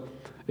 So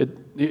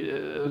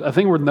a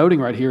thing worth noting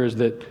right here is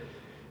that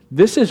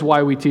this is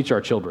why we teach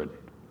our children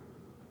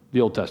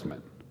the Old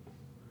Testament.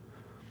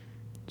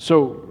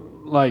 So,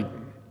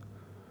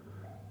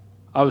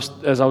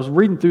 as I was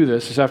reading through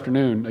this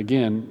afternoon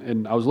again,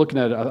 and I was looking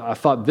at it, I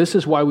thought this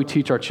is why we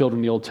teach our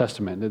children the Old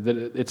Testament.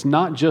 That it's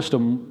not just a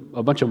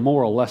bunch of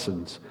moral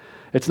lessons.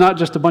 It's not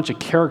just a bunch of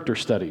character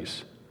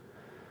studies.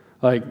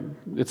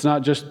 It's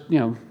not just,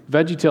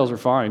 VeggieTales are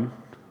fine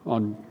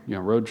on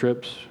road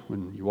trips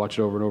when you watch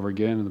it over and over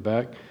again in the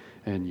back.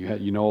 and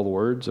you know all the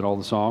words and all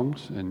the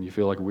songs, and you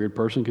feel like a weird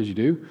person because you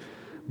do.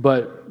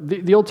 But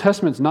the Old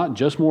Testament's not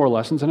just moral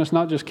lessons, and it's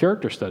not just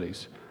character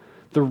studies.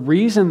 The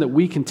reason that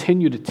we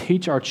continue to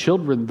teach our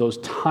children those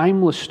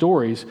timeless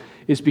stories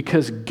is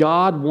because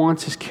God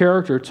wants His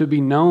character to be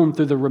known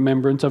through the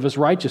remembrance of His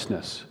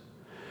righteousness.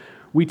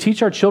 We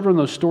teach our children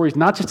those stories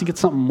not just to get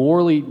something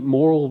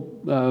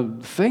moral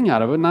thing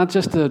out of it, not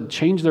just to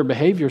change their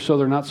behavior so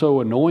they're not so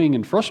annoying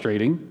and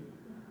frustrating,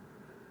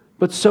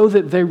 but so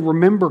that they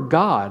remember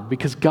God,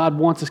 because God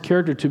wants His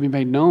character to be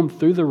made known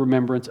through the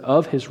remembrance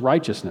of His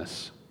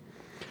righteousness.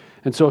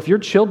 And so if your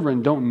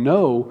children don't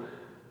know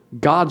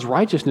God's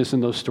righteousness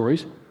in those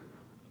stories,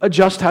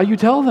 adjust how you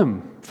tell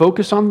them.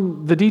 Focus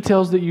on the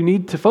details that you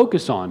need to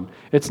focus on.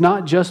 It's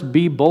not just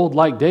be bold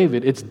like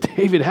David. It's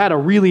David had a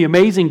really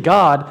amazing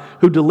God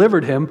who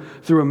delivered him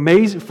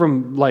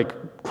from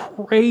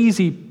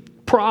crazy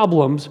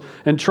problems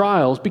and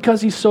trials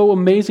because He's so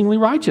amazingly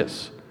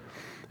righteous.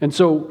 And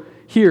so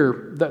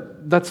here,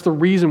 that's the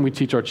reason we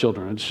teach our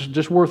children. It's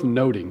just worth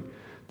noting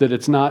that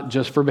it's not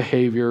just for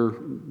behavior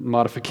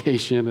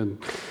modification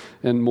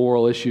and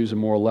moral issues and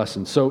moral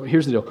lessons. So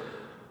here's the deal.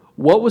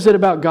 What was it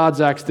about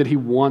God's acts that He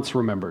once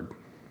remembered?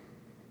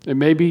 It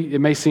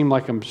may seem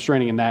like I'm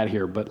straining a gnat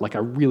here, but I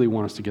really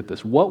want us to get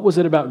this. What was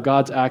it about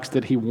God's acts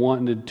that He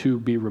wanted to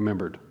be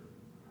remembered?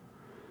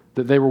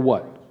 That they were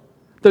what?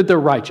 That they're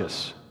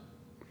righteous.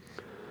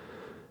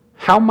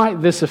 How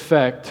might this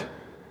affect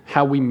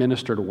how we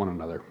minister to one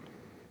another?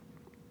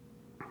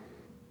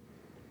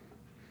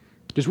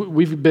 Because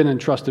we've been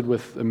entrusted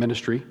with a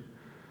ministry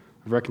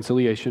of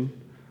reconciliation,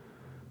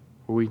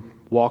 where we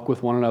walk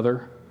with one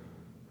another,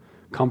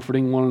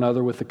 comforting one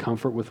another with the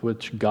comfort with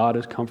which God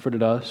has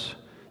comforted us,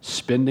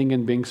 spending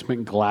and being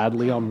spent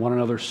gladly on one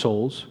another's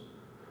souls.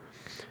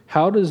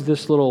 How does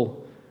this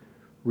little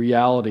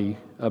reality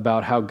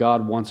about how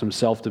God wants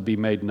Himself to be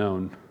made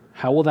known,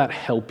 how will that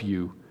help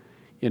you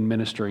in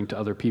ministering to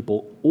other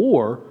people?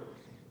 Or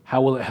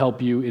how will it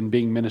help you in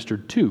being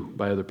ministered to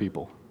by other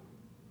people?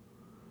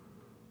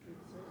 It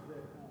says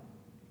that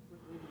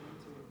leading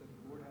into it,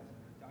 the Lord has an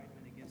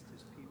indictment against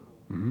His people,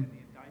 Mm-hmm. and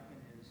the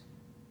indictment is,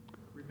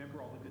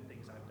 remember all the good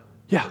things I've done.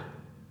 Yeah.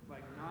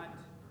 Like, not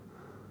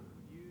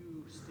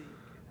you stink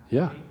and I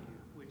Yeah. hate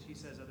you, which He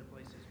says other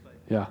places, but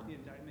Yeah. the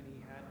indictment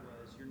He had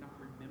was, you're not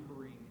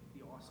remembering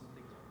the awesome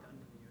things I've done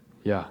for you.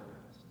 Yeah.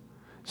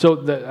 So,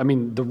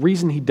 the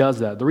reason He does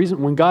that, the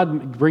reason when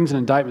God brings an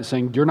indictment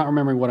saying, you're not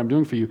remembering what I'm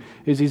doing for you,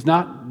 is He's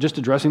not just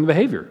addressing the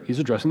behavior. He's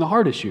addressing the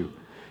heart issue.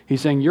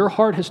 He's saying, your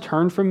heart has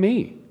turned from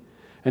me.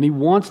 And He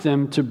wants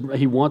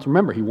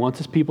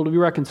His people to be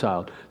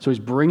reconciled. So He's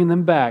bringing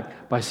them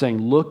back by saying,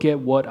 look at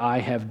what I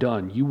have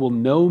done. You will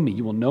know me.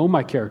 You will know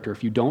my character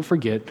if you don't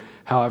forget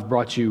how I've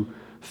brought you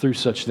through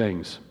such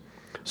things.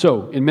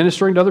 So, in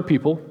ministering to other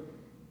people,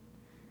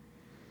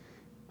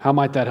 how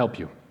might that help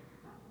you?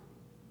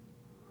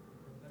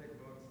 Prophetic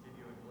books give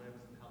you a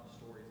glimpse of how the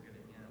story is going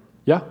to end.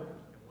 Yeah? And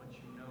once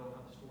you know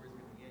how the story is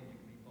going to end, you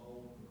can be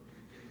bold in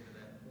getting to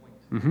that point,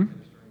 Mm-hmm.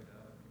 ministering to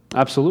others.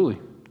 Absolutely.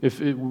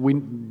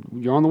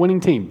 You're on the winning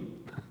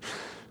team.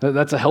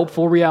 That's a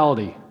helpful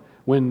reality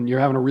when you're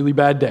having a really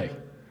bad day.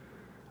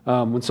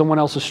 When someone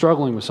else is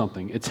struggling with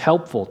something, it's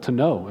helpful to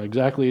know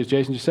exactly as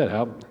Jason just said,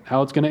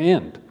 how it's going to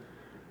end.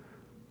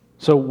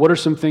 So what are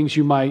some things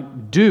you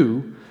might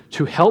do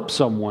to help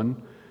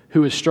someone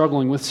who is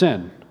struggling with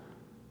sin?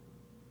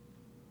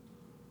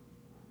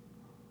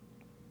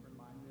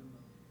 Remind them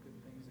of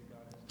good things that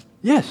God has done.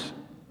 Yes.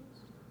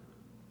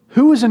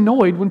 Who is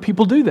annoyed when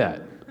people do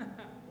that?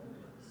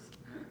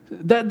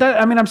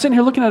 I'm sitting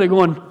here looking at it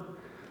going,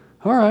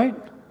 all right,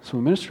 so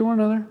we minister to one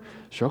another,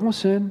 struggle with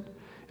sin.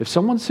 If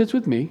someone sits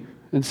with me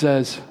and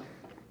says,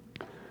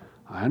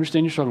 I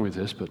understand you're struggling with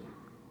this, but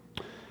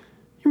you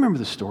remember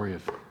the story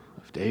of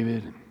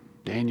David and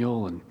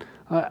Daniel, and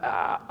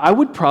I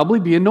would probably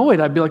be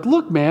annoyed. I'd be like,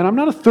 look, man, I'm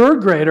not a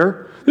third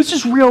grader. This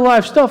is real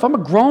life stuff. I'm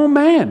a grown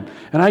man,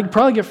 and I'd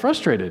probably get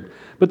frustrated.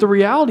 But the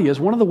reality is,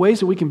 one of the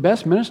ways that we can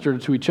best minister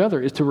to each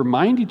other is to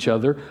remind each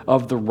other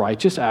of the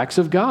righteous acts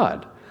of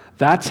God.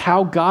 That's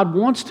how God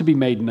wants to be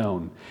made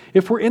known.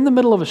 If we're in the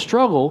middle of a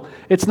struggle,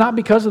 it's not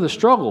because of the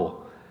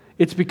struggle.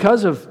 It's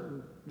because of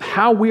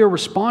how we are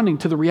responding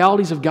to the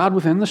realities of God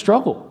within the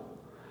struggle.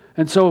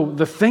 And so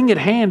the thing at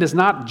hand is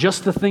not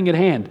just the thing at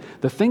hand.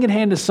 The thing at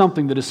hand is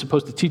something that is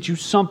supposed to teach you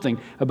something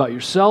about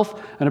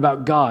yourself and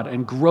about God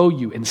and grow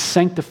you and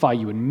sanctify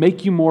you and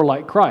make you more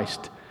like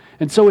Christ.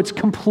 And so it's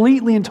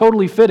completely and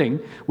totally fitting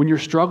when you're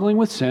struggling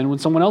with sin, when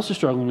someone else is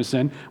struggling with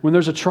sin, when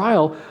there's a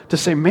trial, to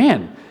say,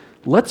 man,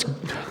 let's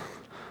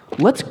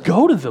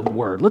go to the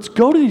Word. Let's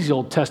go to these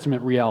Old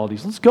Testament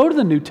realities. Let's go to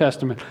the New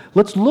Testament.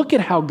 Let's look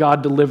at how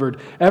God delivered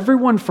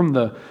everyone from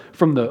the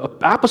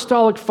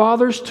apostolic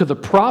fathers to the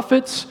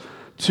prophets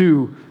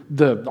to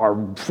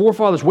our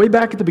forefathers way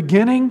back at the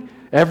beginning,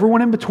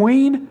 everyone in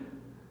between,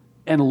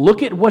 and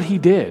look at what He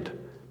did.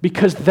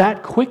 Because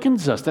that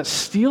quickens us, that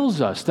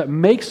steels us, that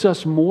makes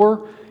us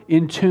more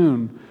in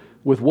tune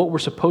with what we're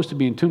supposed to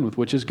be in tune with,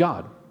 which is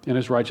God and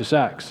His righteous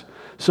acts.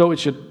 So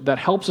that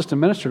helps us to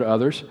minister to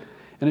others.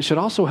 and it should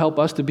also help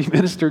us to be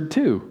ministered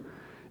to.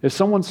 If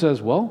someone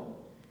says, well,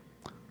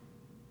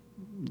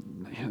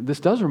 this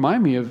does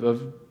remind me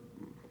of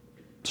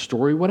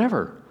story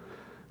whatever,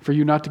 for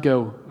you not to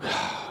go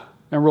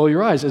and roll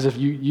your eyes as if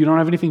you don't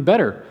have anything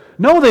better.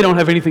 No, they don't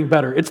have anything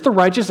better. It's the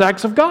righteous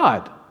acts of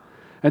God.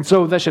 And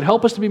so that should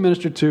help us to be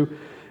ministered to.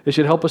 It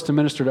should help us to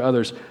minister to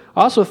others.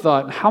 I also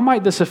thought, how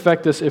might this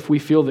affect us if we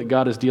feel that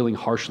God is dealing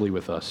harshly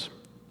with us?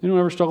 Anyone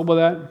ever struggled with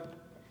that?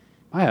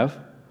 I have.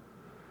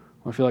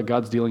 I feel like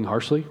God's dealing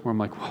harshly, where I'm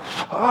like,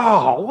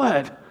 oh,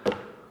 what?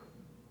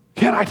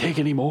 Can't I take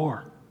any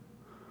more?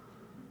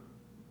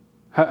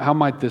 How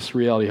might this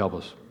reality help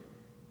us?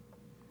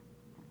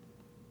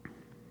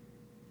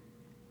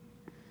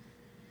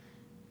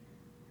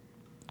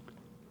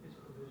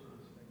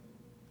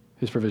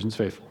 His provision is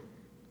faithful.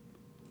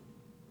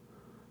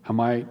 How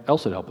might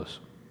else it help us?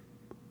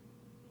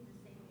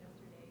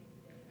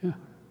 Yeah,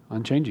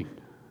 unchanging.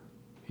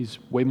 He's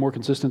way more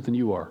consistent than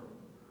you are.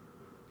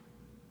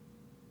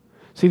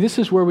 See, this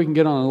is where we can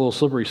get on a little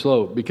slippery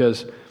slope,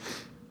 because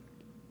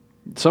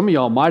some of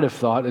y'all might have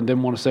thought and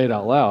didn't want to say it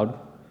out loud.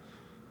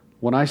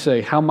 When I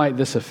say, how might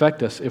this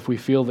affect us if we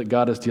feel that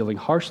God is dealing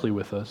harshly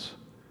with us?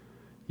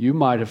 You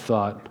might have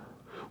thought,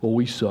 well,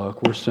 we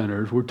suck, we're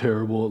sinners, we're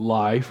terrible at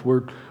life,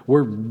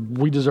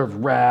 we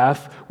deserve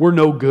wrath, we're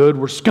no good,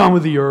 we're scum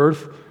of the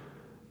earth.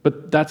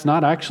 But that's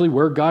not actually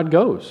where God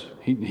goes.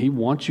 He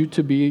wants you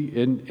to be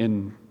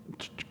in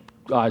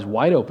eyes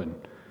wide open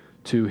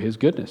to His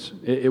goodness.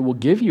 It will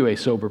give you a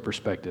sober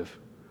perspective.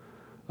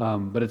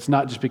 But it's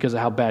not just because of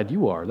how bad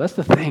you are. That's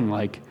the thing.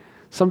 Like,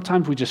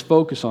 sometimes we just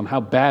focus on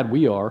how bad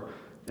we are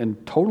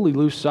and totally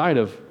lose sight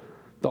of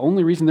the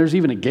only reason there's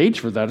even a gauge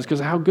for that is because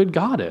of how good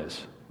God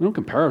is. We don't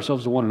compare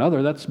ourselves to one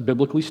another. That's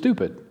biblically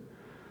stupid.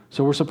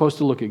 So we're supposed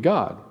to look at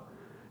God.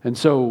 And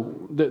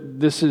so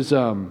this is,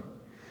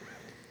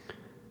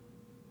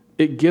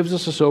 it gives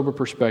us a sober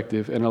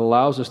perspective and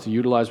allows us to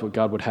utilize what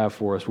God would have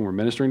for us when we're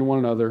ministering to one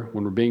another,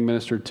 when we're being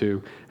ministered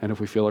to, and if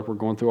we feel like we're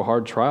going through a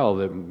hard trial,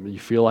 that you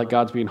feel like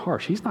God's being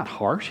harsh. He's not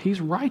harsh. He's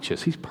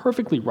righteous. He's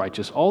perfectly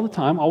righteous all the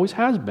time, always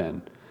has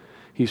been.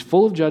 He's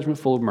full of judgment,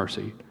 full of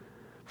mercy.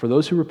 For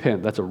those who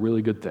repent, that's a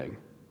really good thing.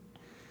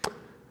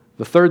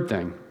 The third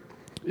thing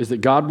is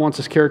that God wants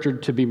His character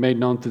to be made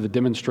known through the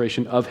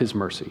demonstration of His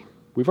mercy.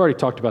 We've already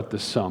talked about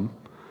this some,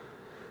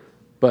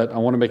 but I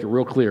want to make it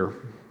real clear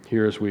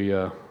here as we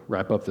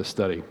wrap up this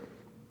study.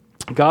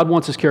 God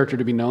wants His character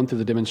to be known through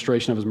the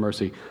demonstration of His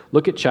mercy.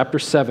 Look at chapter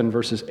 7,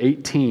 verses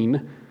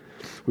 18.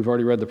 We've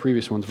already read the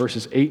previous ones,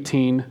 verses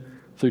 18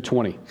 through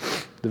 20,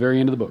 the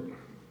very end of the book.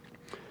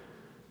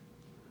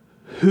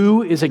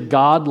 Who is a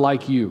God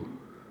like you?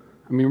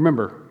 I mean,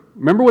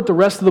 remember what the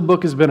rest of the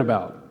book has been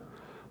about.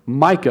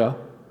 Micah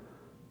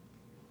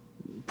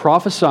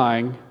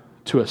prophesying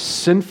to a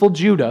sinful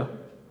Judah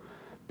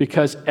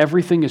because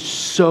everything is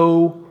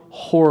so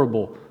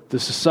horrible. The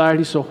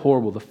society is so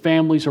horrible. The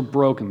families are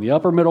broken. The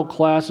upper middle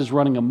class is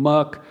running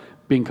amok,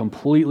 being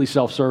completely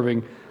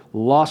self-serving,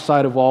 lost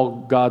sight of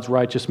all God's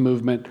righteous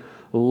movement,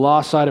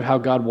 lost sight of how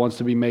God wants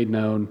to be made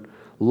known,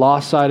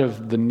 lost sight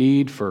of the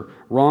need for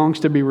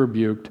wrongs to be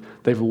rebuked.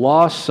 They've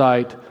lost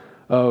sight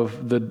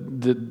of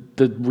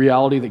the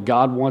reality that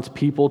God wants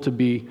people to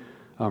be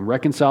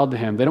reconciled to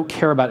Him. They don't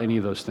care about any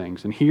of those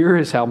things. And here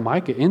is how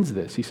Micah ends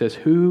this. He says,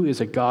 who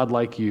is a God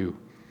like you,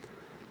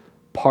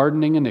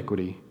 pardoning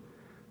iniquity,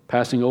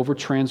 passing over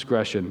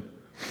transgression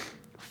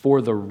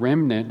for the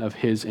remnant of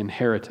His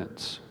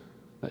inheritance?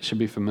 That should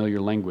be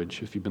familiar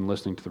language if you've been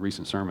listening to the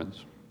recent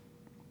sermons.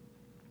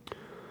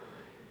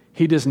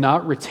 He does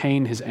not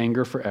retain His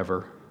anger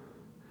forever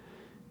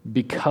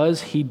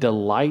because He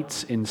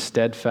delights in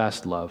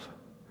steadfast love.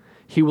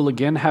 He will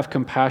again have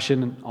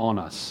compassion on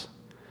us.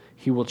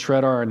 He will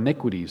tread our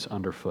iniquities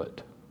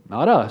underfoot.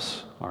 Not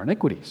us, our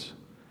iniquities.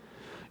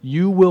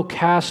 You will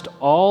cast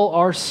all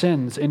our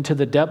sins into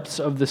the depths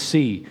of the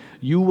sea.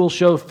 You will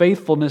show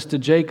faithfulness to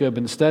Jacob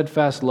and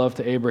steadfast love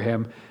to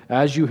Abraham,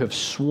 as you have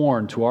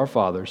sworn to our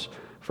fathers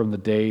from the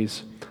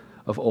days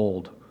of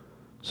old.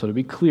 So to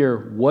be clear,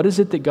 what is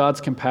it that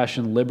God's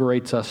compassion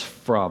liberates us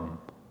from?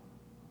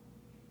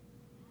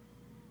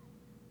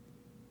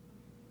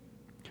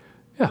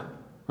 Yeah,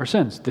 our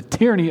sins. The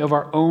tyranny of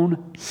our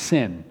own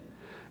sin.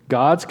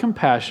 God's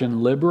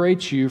compassion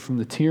liberates you from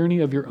the tyranny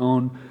of your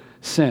own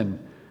sin.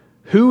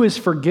 Who is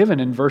forgiven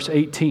in verse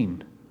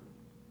 18?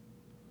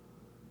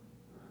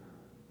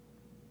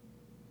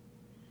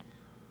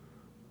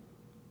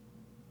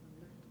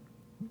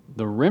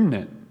 The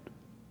remnant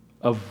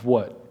of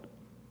what?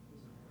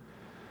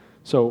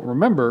 So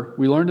remember,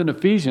 we learned in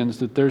Ephesians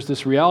that there's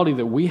this reality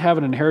that we have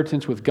an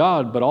inheritance with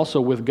God, but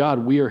also with God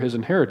we are His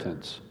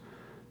inheritance.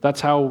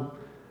 That's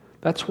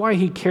why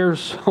He cares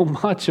so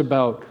much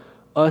about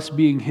us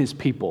being His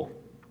people.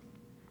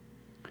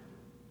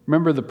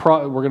 Remember,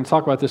 we're going to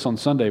talk about this on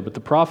Sunday, but the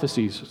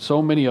prophecies,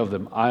 so many of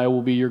them, I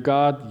will be your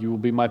God, you will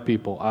be my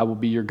people. I will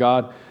be your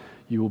God,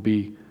 you will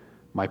be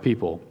my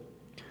people.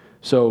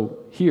 So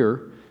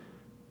here,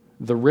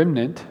 the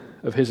remnant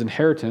of His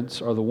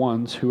inheritance are the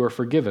ones who are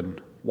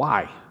forgiven.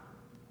 Why?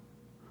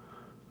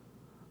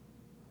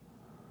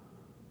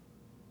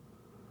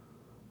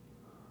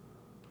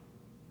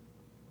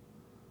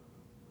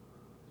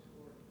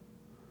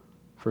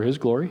 for His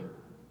glory?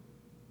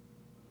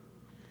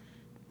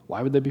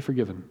 Why would they be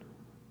forgiven?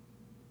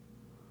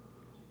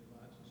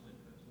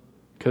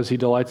 Because He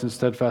delights in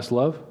steadfast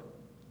love?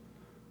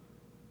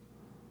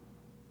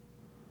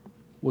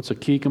 What's a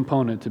key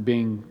component to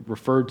being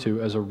referred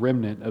to as a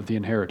remnant of the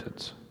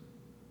inheritance?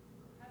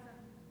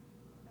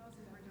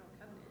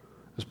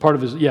 As part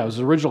of it was His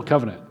original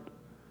covenant.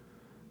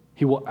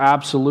 He will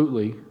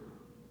absolutely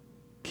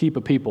keep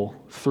a people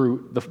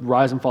through the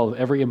rise and fall of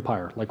every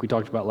empire, like we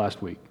talked about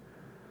last week.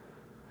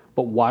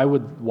 But why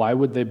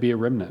would they be a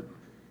remnant?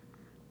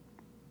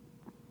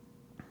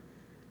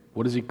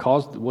 What has He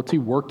caused? What's He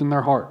worked in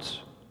their hearts?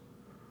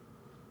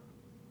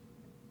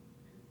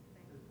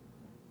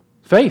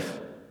 Faith.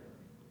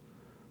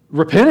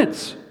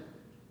 Repentance.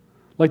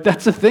 Like,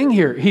 that's the thing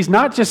here. He's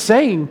not just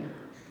saying,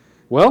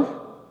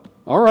 well,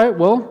 all right,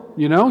 well,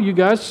 you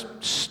guys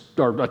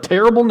are a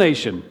terrible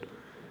nation.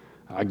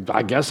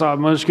 I guess I'll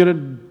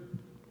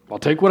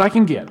take what I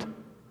can get.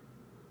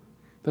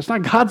 That's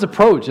not God's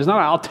approach. It's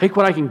not, I'll take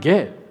what I can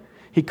get.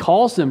 He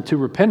calls them to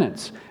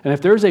repentance. And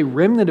if there's a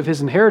remnant of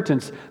His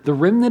inheritance, the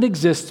remnant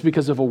exists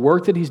because of a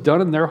work that He's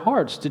done in their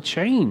hearts to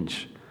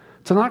change,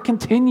 to not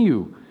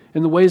continue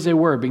in the ways they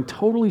were, being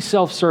totally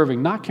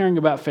self-serving, not caring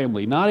about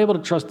family, not able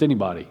to trust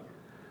anybody.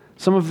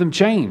 Some of them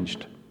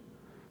changed.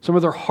 Some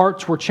of their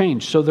hearts were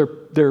changed, so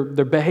their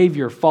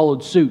behavior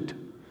followed suit,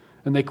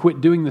 and they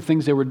quit doing the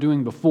things they were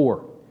doing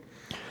before.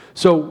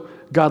 So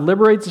God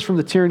liberates us from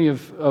the tyranny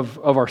of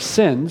our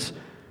sins,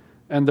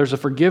 and there's a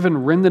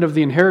forgiven remnant of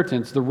the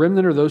inheritance. The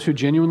remnant are those who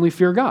genuinely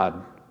fear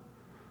God.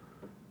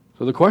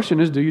 So the question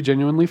is, do you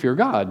genuinely fear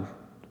God?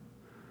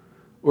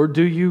 Or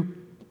do you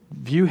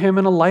view Him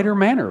in a lighter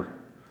manner?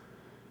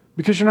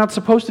 Because you're not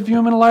supposed to view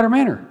Him in a lighter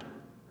manner.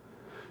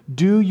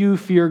 Do you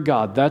fear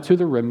God? That's who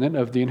the remnant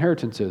of the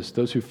inheritance is.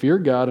 Those who fear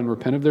God and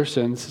repent of their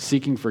sins,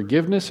 seeking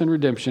forgiveness and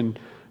redemption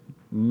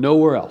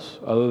nowhere else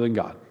other than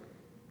God.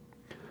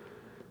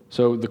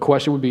 So the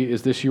question would be,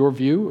 is this your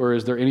view, or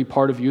is there any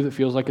part of you that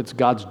feels like it's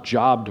God's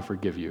job to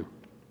forgive you?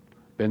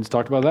 Ben's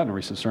talked about that in a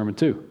recent sermon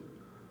too.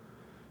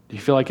 Do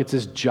you feel like it's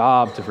His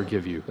job to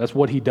forgive you? That's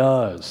what He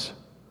does.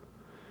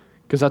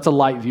 Because that's a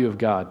light view of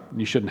God, and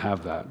you shouldn't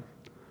have that.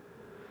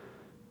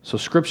 So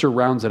Scripture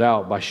rounds it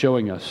out by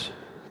showing us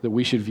that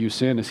we should view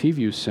sin as He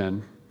views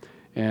sin,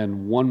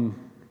 and one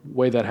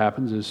way that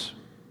happens is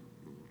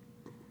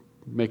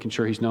making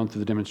sure He's known through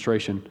the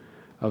demonstration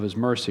of His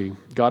mercy.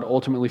 God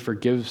ultimately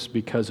forgives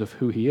because of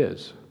who He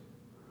is.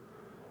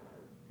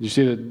 You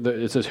see that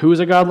it says, who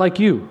is a God like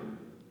you,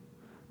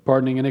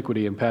 pardoning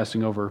iniquity and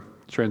passing over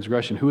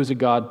transgression? Who is a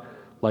God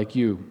like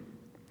you?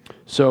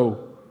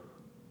 So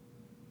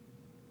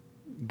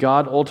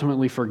God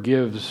ultimately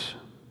forgives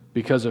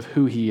because of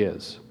who He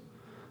is.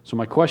 So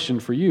my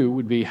question for you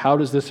would be, how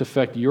does this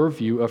affect your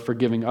view of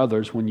forgiving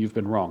others when you've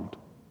been wronged?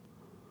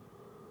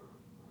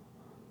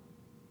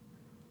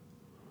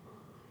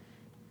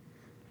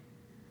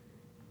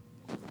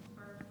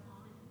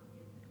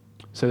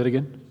 Say that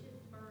again?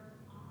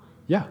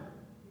 Yeah.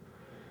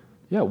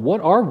 Yeah,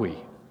 what are we?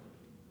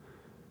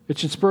 It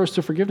should spur us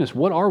to forgiveness.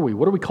 What are we?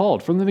 What are we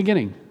called from the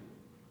beginning?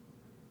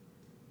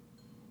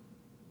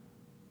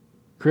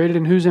 Created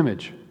in whose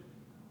image?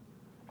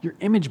 Your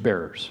image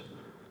bearers.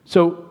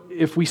 So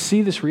if we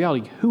see this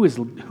reality, who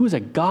is a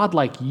God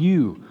like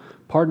you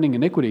pardoning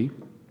iniquity?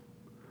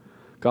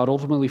 God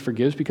ultimately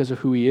forgives because of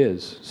who He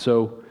is.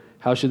 So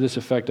how should this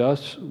affect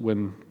us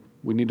when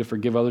we need to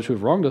forgive others who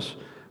have wronged us?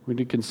 We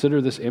need to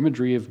consider this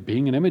imagery of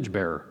being an image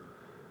bearer.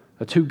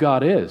 That's who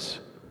God is.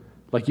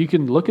 Like, you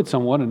can look at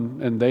someone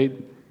and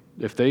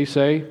if they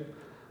say,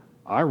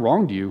 I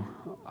wronged you,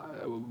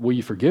 will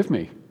you forgive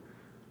me?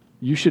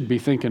 You should be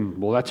thinking,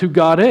 well, that's who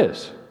God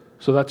is.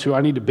 So that's who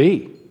I need to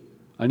be.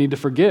 I need to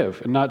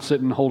forgive and not sit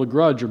and hold a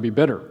grudge or be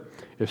bitter.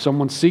 If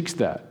someone seeks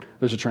that,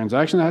 there's a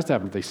transaction that has to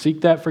happen. If they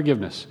seek that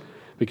forgiveness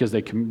because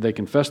they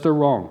confess their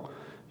wrong,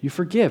 you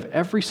forgive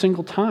every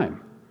single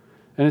time.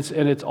 And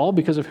it's all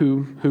because of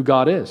who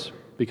God is,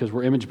 because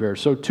we're image bearers.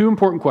 So 2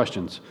 important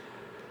questions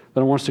that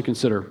I want us to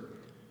consider.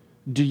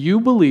 Do you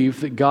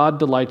believe that God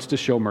delights to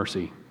show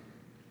mercy?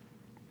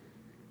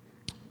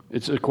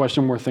 It's a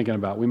question worth thinking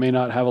about. We may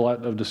not have a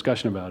lot of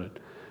discussion about it.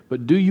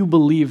 But do you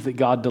believe that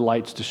God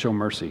delights to show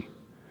mercy?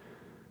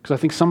 Because I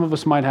think some of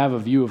us might have a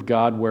view of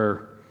God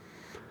where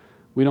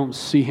we don't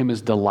see Him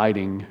as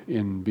delighting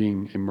in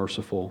being a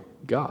merciful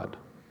God.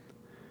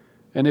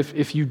 And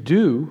if you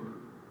do,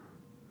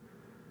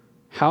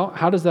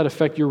 how does that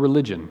affect your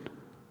religion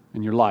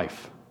and your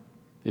life?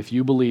 If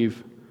you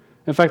believe,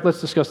 in fact, let's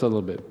discuss that a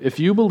little bit. If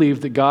you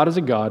believe that God is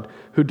a God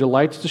who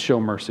delights to show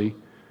mercy,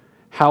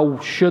 how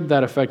should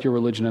that affect your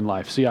religion and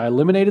life? See, I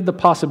eliminated the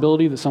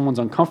possibility that someone's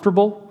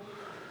uncomfortable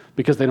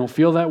because they don't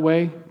feel that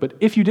way. But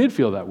if you did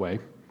feel that way,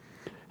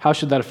 how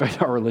should that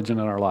affect our religion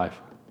and our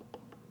life?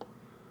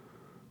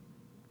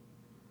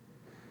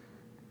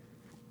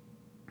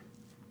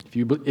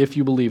 If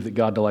you believe that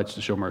God delights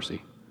to show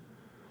mercy.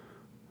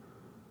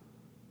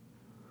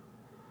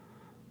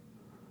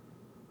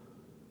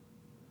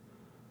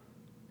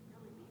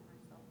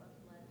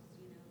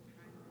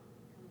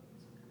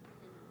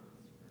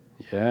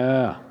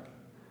 Yeah.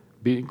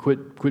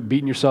 Quit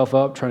beating yourself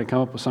up, trying to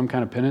come up with some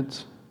kind of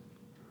penance.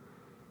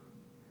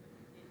 It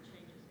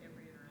changes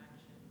every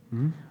interaction.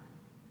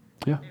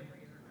 Mm-hmm. Yeah. Every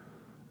interaction.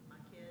 My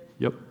kids.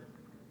 Yep.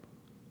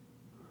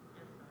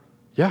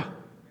 Everybody. Yeah.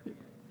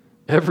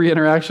 Every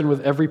interaction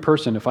with every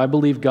person. If I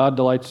believe God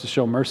delights to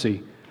show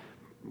mercy,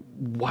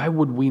 why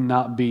would we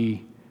not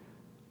be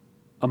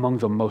among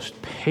the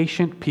most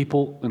patient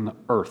people in the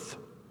earth?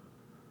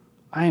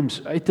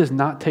 It does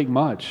not take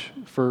much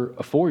for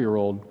a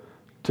 4-year-old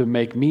to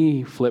make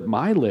me flip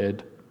my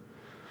lid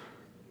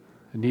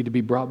and need to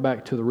be brought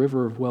back to the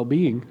river of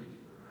well-being.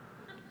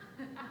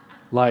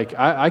 Like,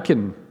 I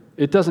can,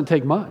 it doesn't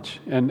take much.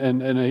 And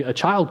a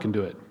child can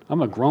do it.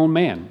 I'm a grown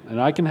man,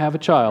 and I can have a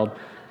child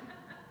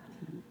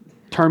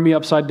turn me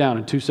upside down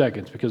in 2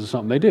 seconds because of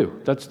something they do.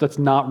 That's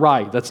not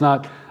right. That's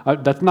not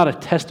a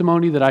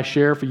testimony that I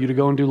share for you to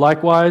go and do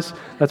likewise.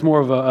 That's more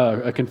of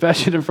a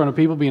confession in front of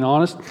people, being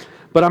honest.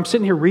 But I'm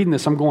sitting here reading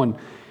this, I'm going,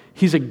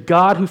 He's a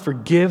God who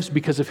forgives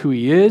because of who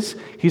He is.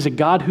 He's a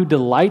God who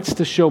delights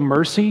to show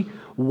mercy.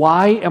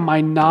 Why am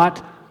I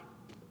not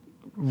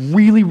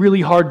really,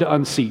 really hard to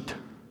unseat?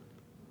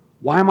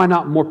 Why am I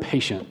not more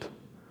patient?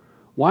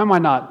 Why am I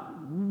not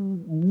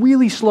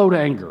really slow to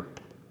anger?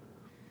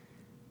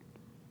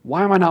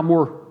 Why am I not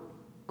more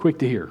quick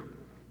to hear?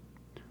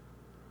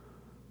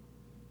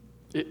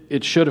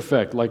 It should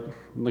affect,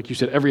 like you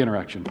said, every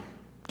interaction.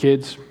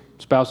 Kids,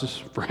 spouses,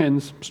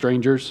 friends,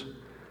 strangers.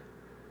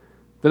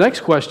 The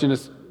next question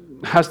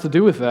has to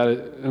do with that,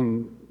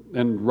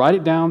 and write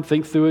it down,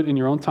 think through it in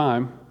your own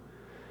time.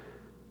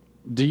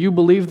 Do you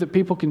believe that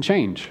people can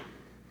change?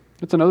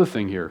 That's another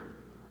thing here.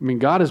 I mean,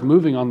 God is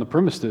moving on the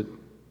premise that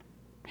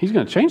He's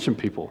going to change some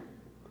people.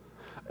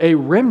 A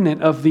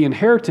remnant of the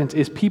inheritance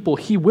is people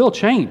He will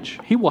change.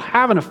 He will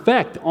have an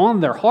effect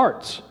on their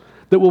hearts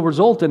that will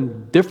result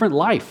in different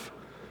life,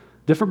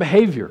 different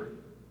behavior.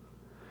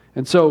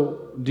 And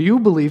so, do you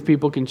believe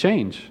people can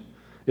change?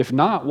 If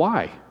not,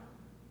 why?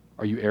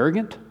 Are you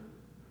arrogant?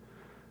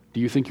 Do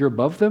you think you're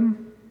above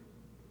them?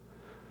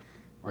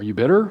 Are you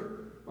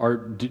bitter?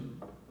 Or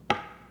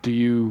do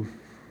you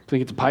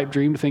think it's a pipe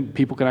dream to think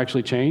people can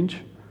actually change?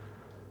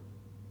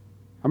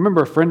 I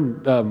remember a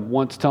friend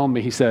once telling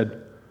me, he said,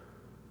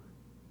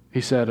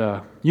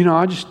 I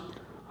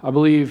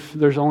believe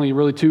there's only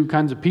really 2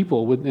 kinds of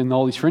people within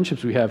all these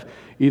friendships we have.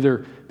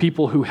 Either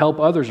people who help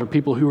others or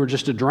people who are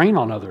just a drain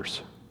on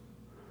others.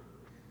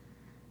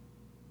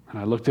 And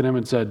I looked at him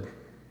and said,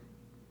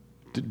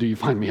 do you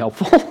find me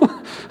helpful?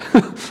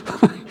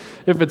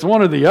 If it's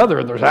one or the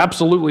other, there's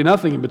absolutely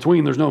nothing in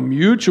between. There's no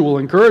mutual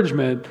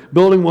encouragement,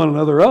 building one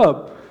another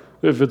up,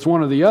 if it's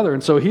one or the other.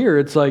 And so here,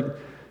 it's like,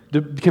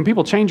 can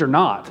people change or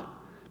not?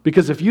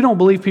 Because if you don't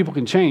believe people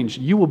can change,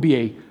 you will be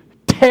a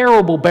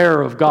terrible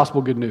bearer of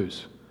gospel good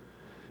news.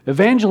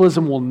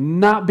 Evangelism will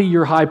not be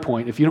your high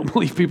point if you don't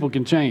believe people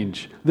can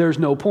change. There's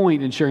no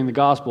point in sharing the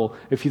gospel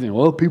if you think,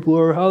 well, people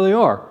are how they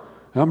are.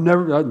 They're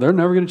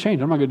never going to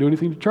change. I'm not going to do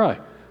anything to try.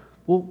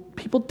 Well,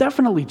 people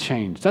definitely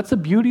change. That's the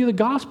beauty of the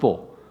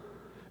gospel.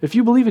 If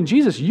you believe in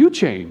Jesus, you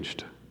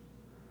changed.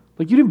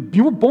 Like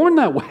you were born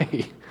that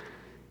way.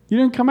 You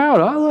didn't come out,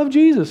 I love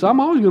Jesus. I'm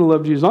always going to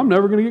love Jesus. I'm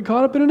never going to get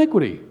caught up in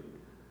iniquity.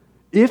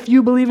 If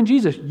you believe in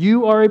Jesus,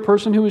 you are a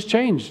person who is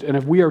changed. And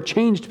if we are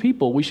changed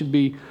people, we should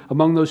be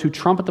among those who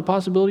trumpet the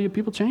possibility of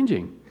people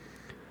changing.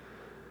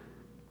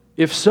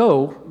 If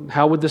so,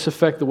 how would this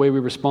affect the way we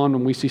respond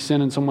when we see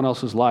sin in someone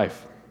else's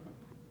life?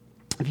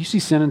 If you see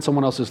sin in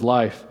someone else's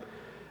life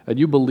and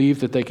you believe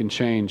that they can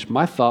change,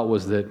 my thought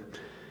was that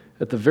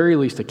at the very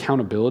least,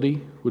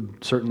 accountability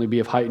would certainly be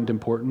of heightened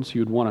importance.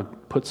 You would want to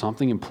put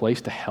something in place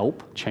to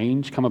help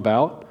change come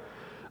about.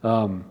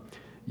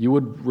 You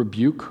would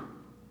rebuke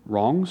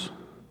wrongs.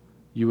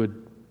 You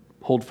would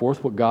hold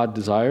forth what God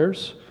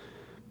desires,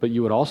 but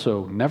you would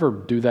also never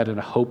do that in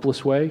a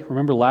hopeless way.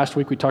 Remember last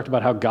week we talked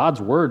about how God's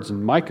words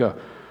in Micah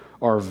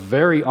are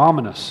very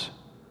ominous,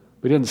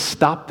 but He doesn't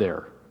stop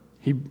there.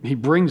 He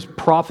brings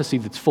prophecy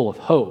that's full of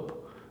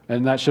hope,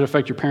 and that should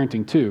affect your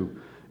parenting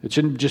too. It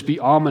shouldn't just be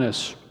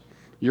ominous.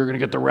 You're going to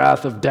get the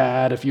wrath of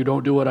Dad if you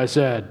don't do what I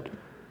said.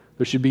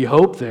 There should be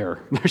hope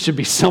there. There should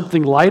be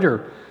something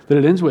lighter that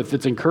it ends with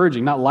that's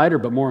encouraging. Not lighter,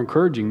 but more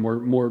encouraging,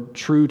 more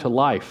true to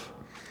life.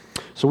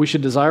 So we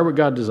should desire what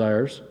God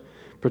desires,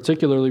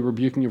 particularly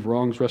rebuking of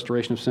wrongs,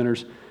 restoration of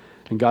sinners,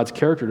 and God's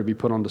character to be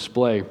put on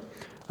display.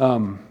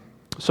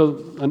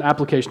 So an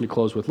application to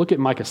close with. Look at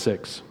Micah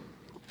 6.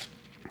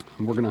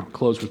 And we're going to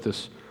close with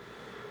this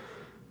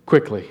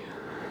quickly.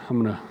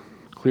 I'm going to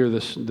clear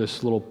this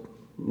little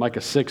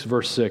Micah 6,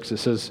 verse 6. It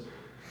says,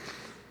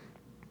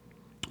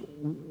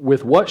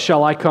 "With what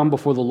shall I come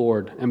before the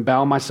Lord and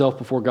bow myself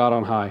before God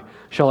on high?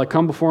 Shall I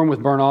come before Him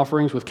with burnt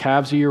offerings, with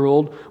calves a year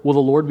old? Will the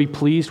Lord be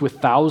pleased with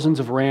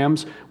thousands of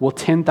rams? With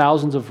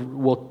 10,000s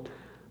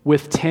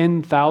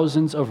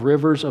of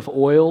rivers of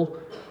oil?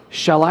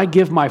 Shall I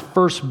give my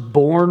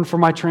firstborn for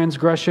my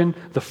transgression,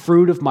 the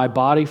fruit of my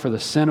body for the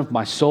sin of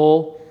my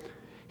soul?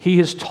 He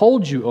has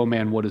told you, O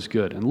man, what is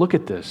good." And look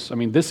at this. I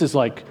mean, this is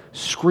like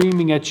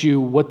screaming at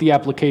you what the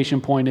application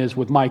point is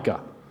with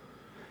Micah.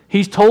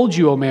 He's told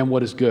you, O man,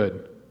 what is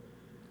good.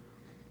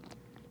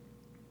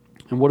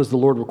 And what does the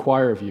Lord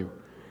require of you?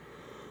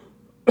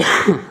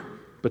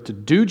 But to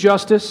do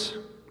justice,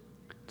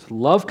 to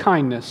love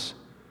kindness,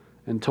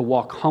 and to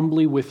walk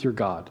humbly with your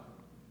God.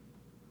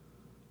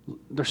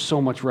 There's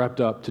so much wrapped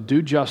up. To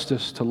do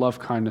justice, to love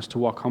kindness, to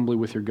walk humbly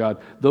with your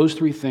God. Those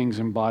three things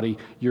embody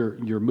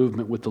your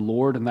movement with the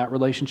Lord and that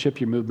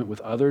relationship, your movement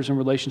with others in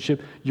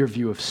relationship, your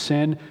view of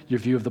sin, your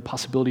view of the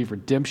possibility of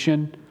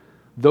redemption.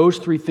 Those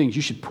three things,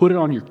 you should put it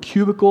on your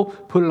cubicle,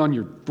 put it on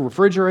your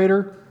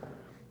refrigerator.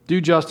 Do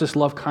justice,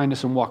 love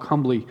kindness, and walk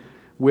humbly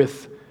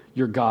with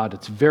your God.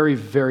 It's very,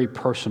 very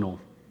personal.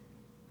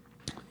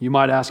 You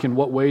might ask, in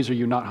what ways are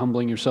you not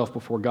humbling yourself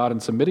before God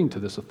and submitting to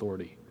this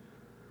authority?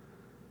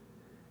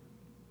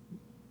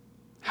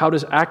 How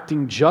does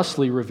acting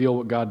justly reveal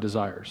what God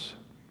desires?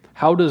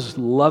 How does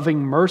loving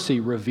mercy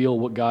reveal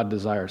what God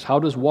desires? How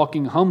does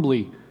walking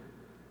humbly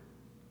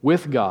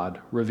with God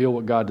reveal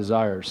what God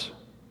desires?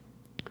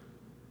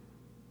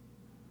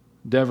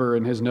 Dever,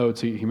 in his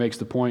notes, he makes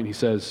the point, he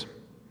says,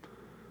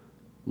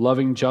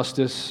 loving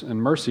justice and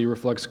mercy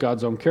reflects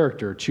God's own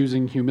character.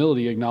 Choosing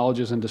humility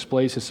acknowledges and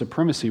displays his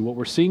supremacy. What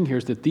we're seeing here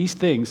is that these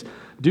things,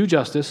 do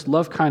justice,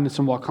 love kindness,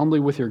 and walk humbly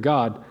with your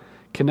God,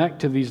 connect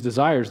to these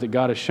desires that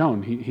God has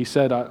shown. He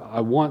said, I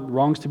want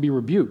wrongs to be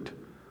rebuked.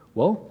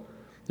 Well,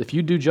 if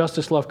you do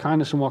justice, love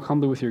kindness, and walk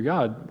humbly with your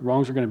God,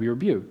 wrongs are going to be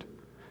rebuked.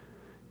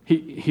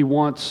 He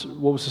wants,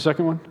 what was the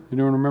second one?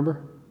 Anyone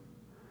remember?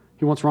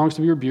 He wants wrongs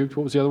to be rebuked.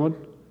 What was the other one?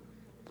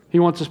 He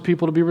wants his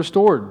people to be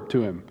restored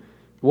to him.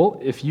 Well,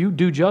 if you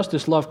do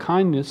justice, love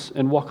kindness,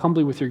 and walk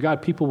humbly with your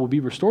God, people will be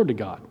restored to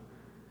God.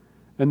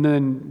 And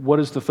then what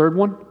is the third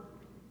one?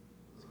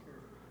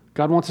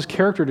 God wants his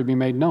character to be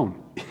made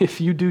known.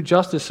 If you do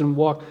justice and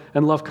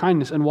love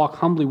kindness and walk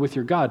humbly with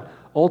your God,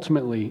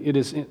 ultimately it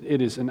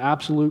is an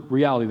absolute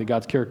reality that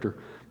God's character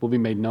will be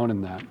made known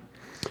in that.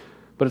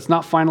 But it's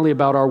not finally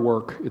about our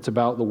work. It's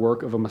about the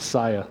work of a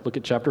Messiah. Look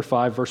at chapter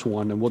 5, verse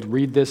 1, and we'll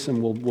read this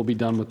and we'll be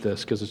done with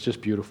this because it's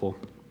just beautiful.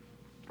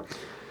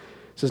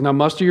 It says, now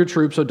muster your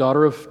troops, O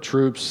daughter of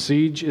troops.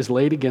 Siege is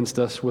laid against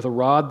us. With a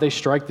rod they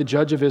strike the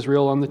judge of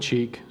Israel on the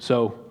cheek.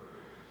 So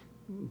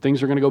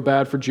things are going to go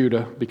bad for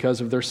Judah because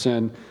of their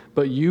sin.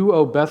 But you,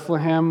 O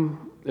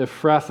Bethlehem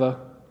Ephrathah,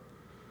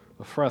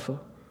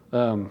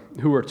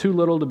 who are too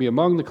little to be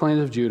among the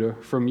clans of Judah,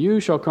 from you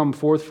shall come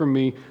forth from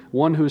me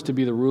one who is to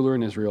be the ruler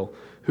in Israel,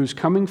 whose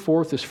coming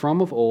forth is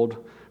from of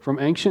old, from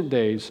ancient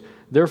days.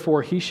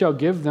 Therefore he shall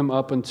give them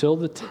up until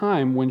the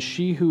time when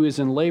she who is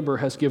in labor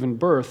has given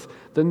birth.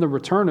 Then the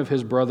return of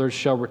his brothers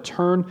shall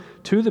return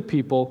to the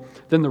people.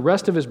 Then the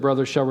rest of his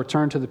brothers shall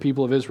return to the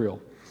people of Israel.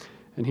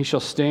 And he shall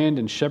stand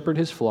and shepherd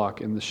his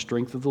flock in the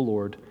strength of the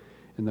Lord,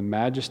 in the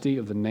majesty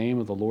of the name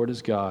of the Lord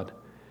his God.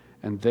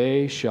 And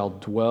they shall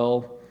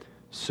dwell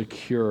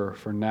secure,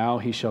 for now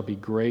he shall be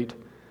great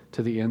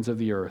to the ends of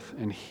the earth,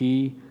 and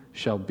he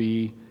shall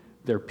be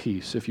their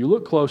peace. If you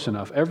look close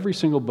enough, every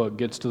single book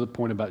gets to the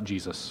point about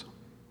Jesus.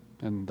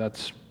 And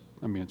it's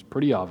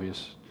pretty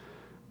obvious.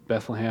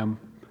 Bethlehem,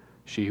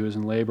 she who is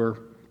in labor,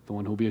 the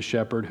one who will be a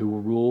shepherd, who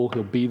will rule,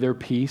 he'll be their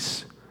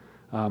peace,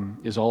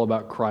 is all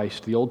about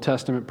Christ. The Old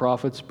Testament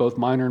prophets, both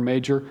minor and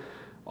major,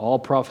 all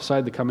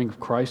prophesied the coming of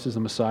Christ as the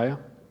Messiah.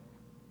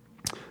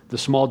 The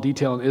small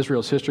detail in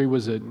Israel's history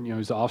was that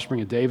he's the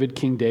offspring of David.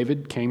 King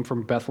David came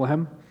from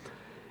Bethlehem,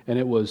 and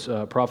it was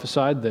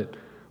prophesied that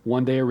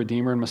one day a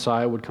Redeemer and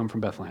Messiah would come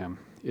from Bethlehem.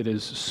 It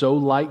is so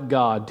like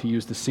God to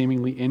use the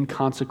seemingly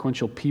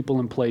inconsequential people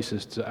and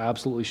places to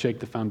absolutely shake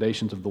the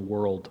foundations of the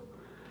world.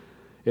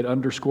 It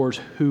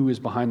underscores who is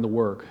behind the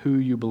work, who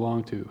you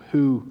belong to,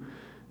 who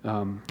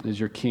is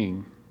your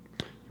king.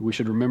 We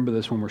should remember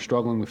this when we're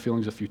struggling with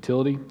feelings of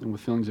futility and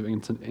with feelings of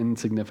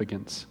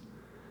insignificance.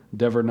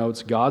 Dever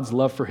notes, God's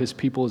love for his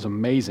people is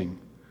amazing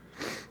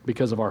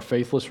because of our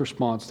faithless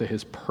response to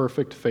his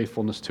perfect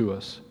faithfulness to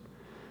us.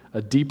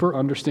 A deeper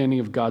understanding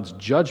of God's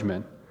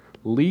judgment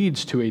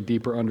leads to a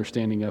deeper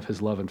understanding of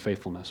his love and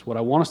faithfulness. What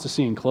I want us to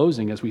see in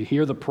closing, as we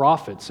hear the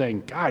prophet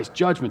saying, guys,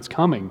 judgment's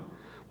coming,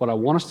 what I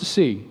want us to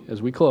see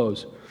as we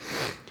close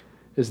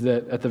is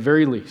that at the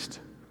very least,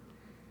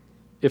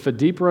 if a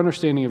deeper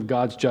understanding of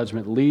God's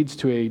judgment leads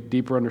to a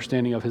deeper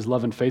understanding of his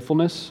love and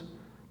faithfulness,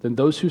 then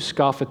those who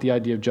scoff at the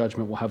idea of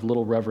judgment will have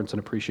little reverence and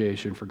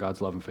appreciation for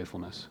God's love and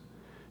faithfulness.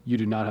 You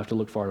do not have to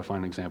look far to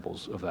find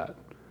examples of that.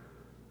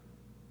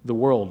 The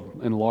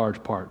world, in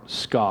large part,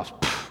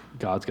 scoffs,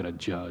 God's going to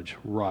judge.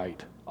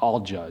 Right, I'll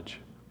judge.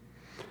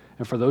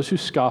 And for those who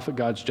scoff at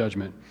God's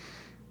judgment,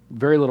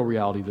 very little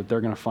reality that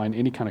they're going to find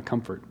any kind of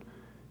comfort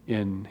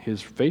in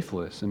his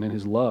faithfulness and in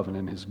his love and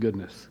in his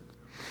goodness.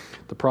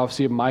 The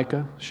prophecy of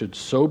Micah should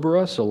sober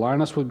us,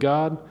 align us with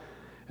God,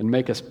 and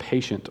make us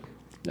patient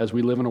as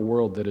we live in a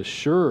world that is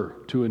sure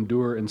to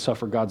endure and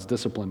suffer God's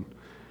discipline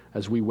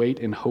as we wait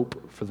in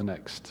hope for the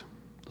next.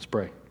 Let's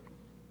pray.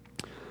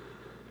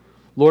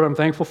 Lord, I'm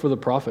thankful for the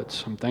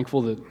prophets. I'm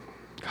thankful that,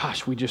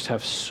 we just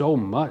have so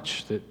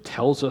much that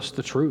tells us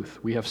the truth.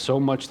 We have so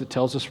much that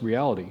tells us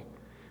reality.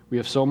 We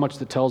have so much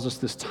that tells us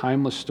this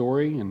timeless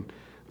story and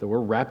that we're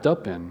wrapped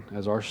up in,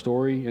 as our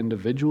story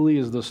individually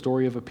is the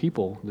story of a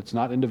people. It's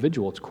not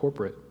individual, it's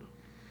corporate.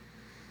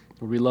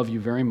 Lord, we love you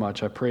very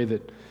much. I pray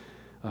that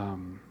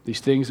these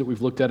things that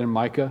we've looked at in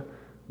Micah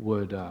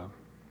would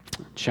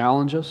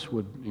challenge us,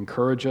 would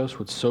encourage us,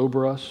 would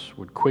sober us,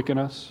 would quicken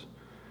us,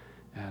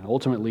 and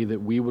ultimately that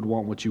we would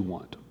want what you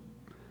want.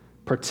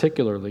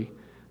 Particularly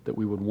that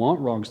we would want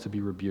wrongs to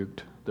be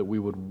rebuked, that we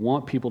would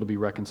want people to be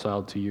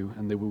reconciled to you,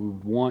 and that we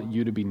would want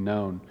you to be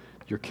known,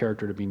 your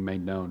character to be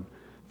made known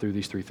through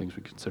these three things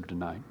we consider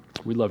tonight.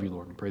 We love you,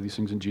 Lord, and pray these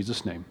things in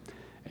Jesus' name.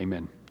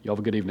 Amen. You all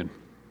have a good evening.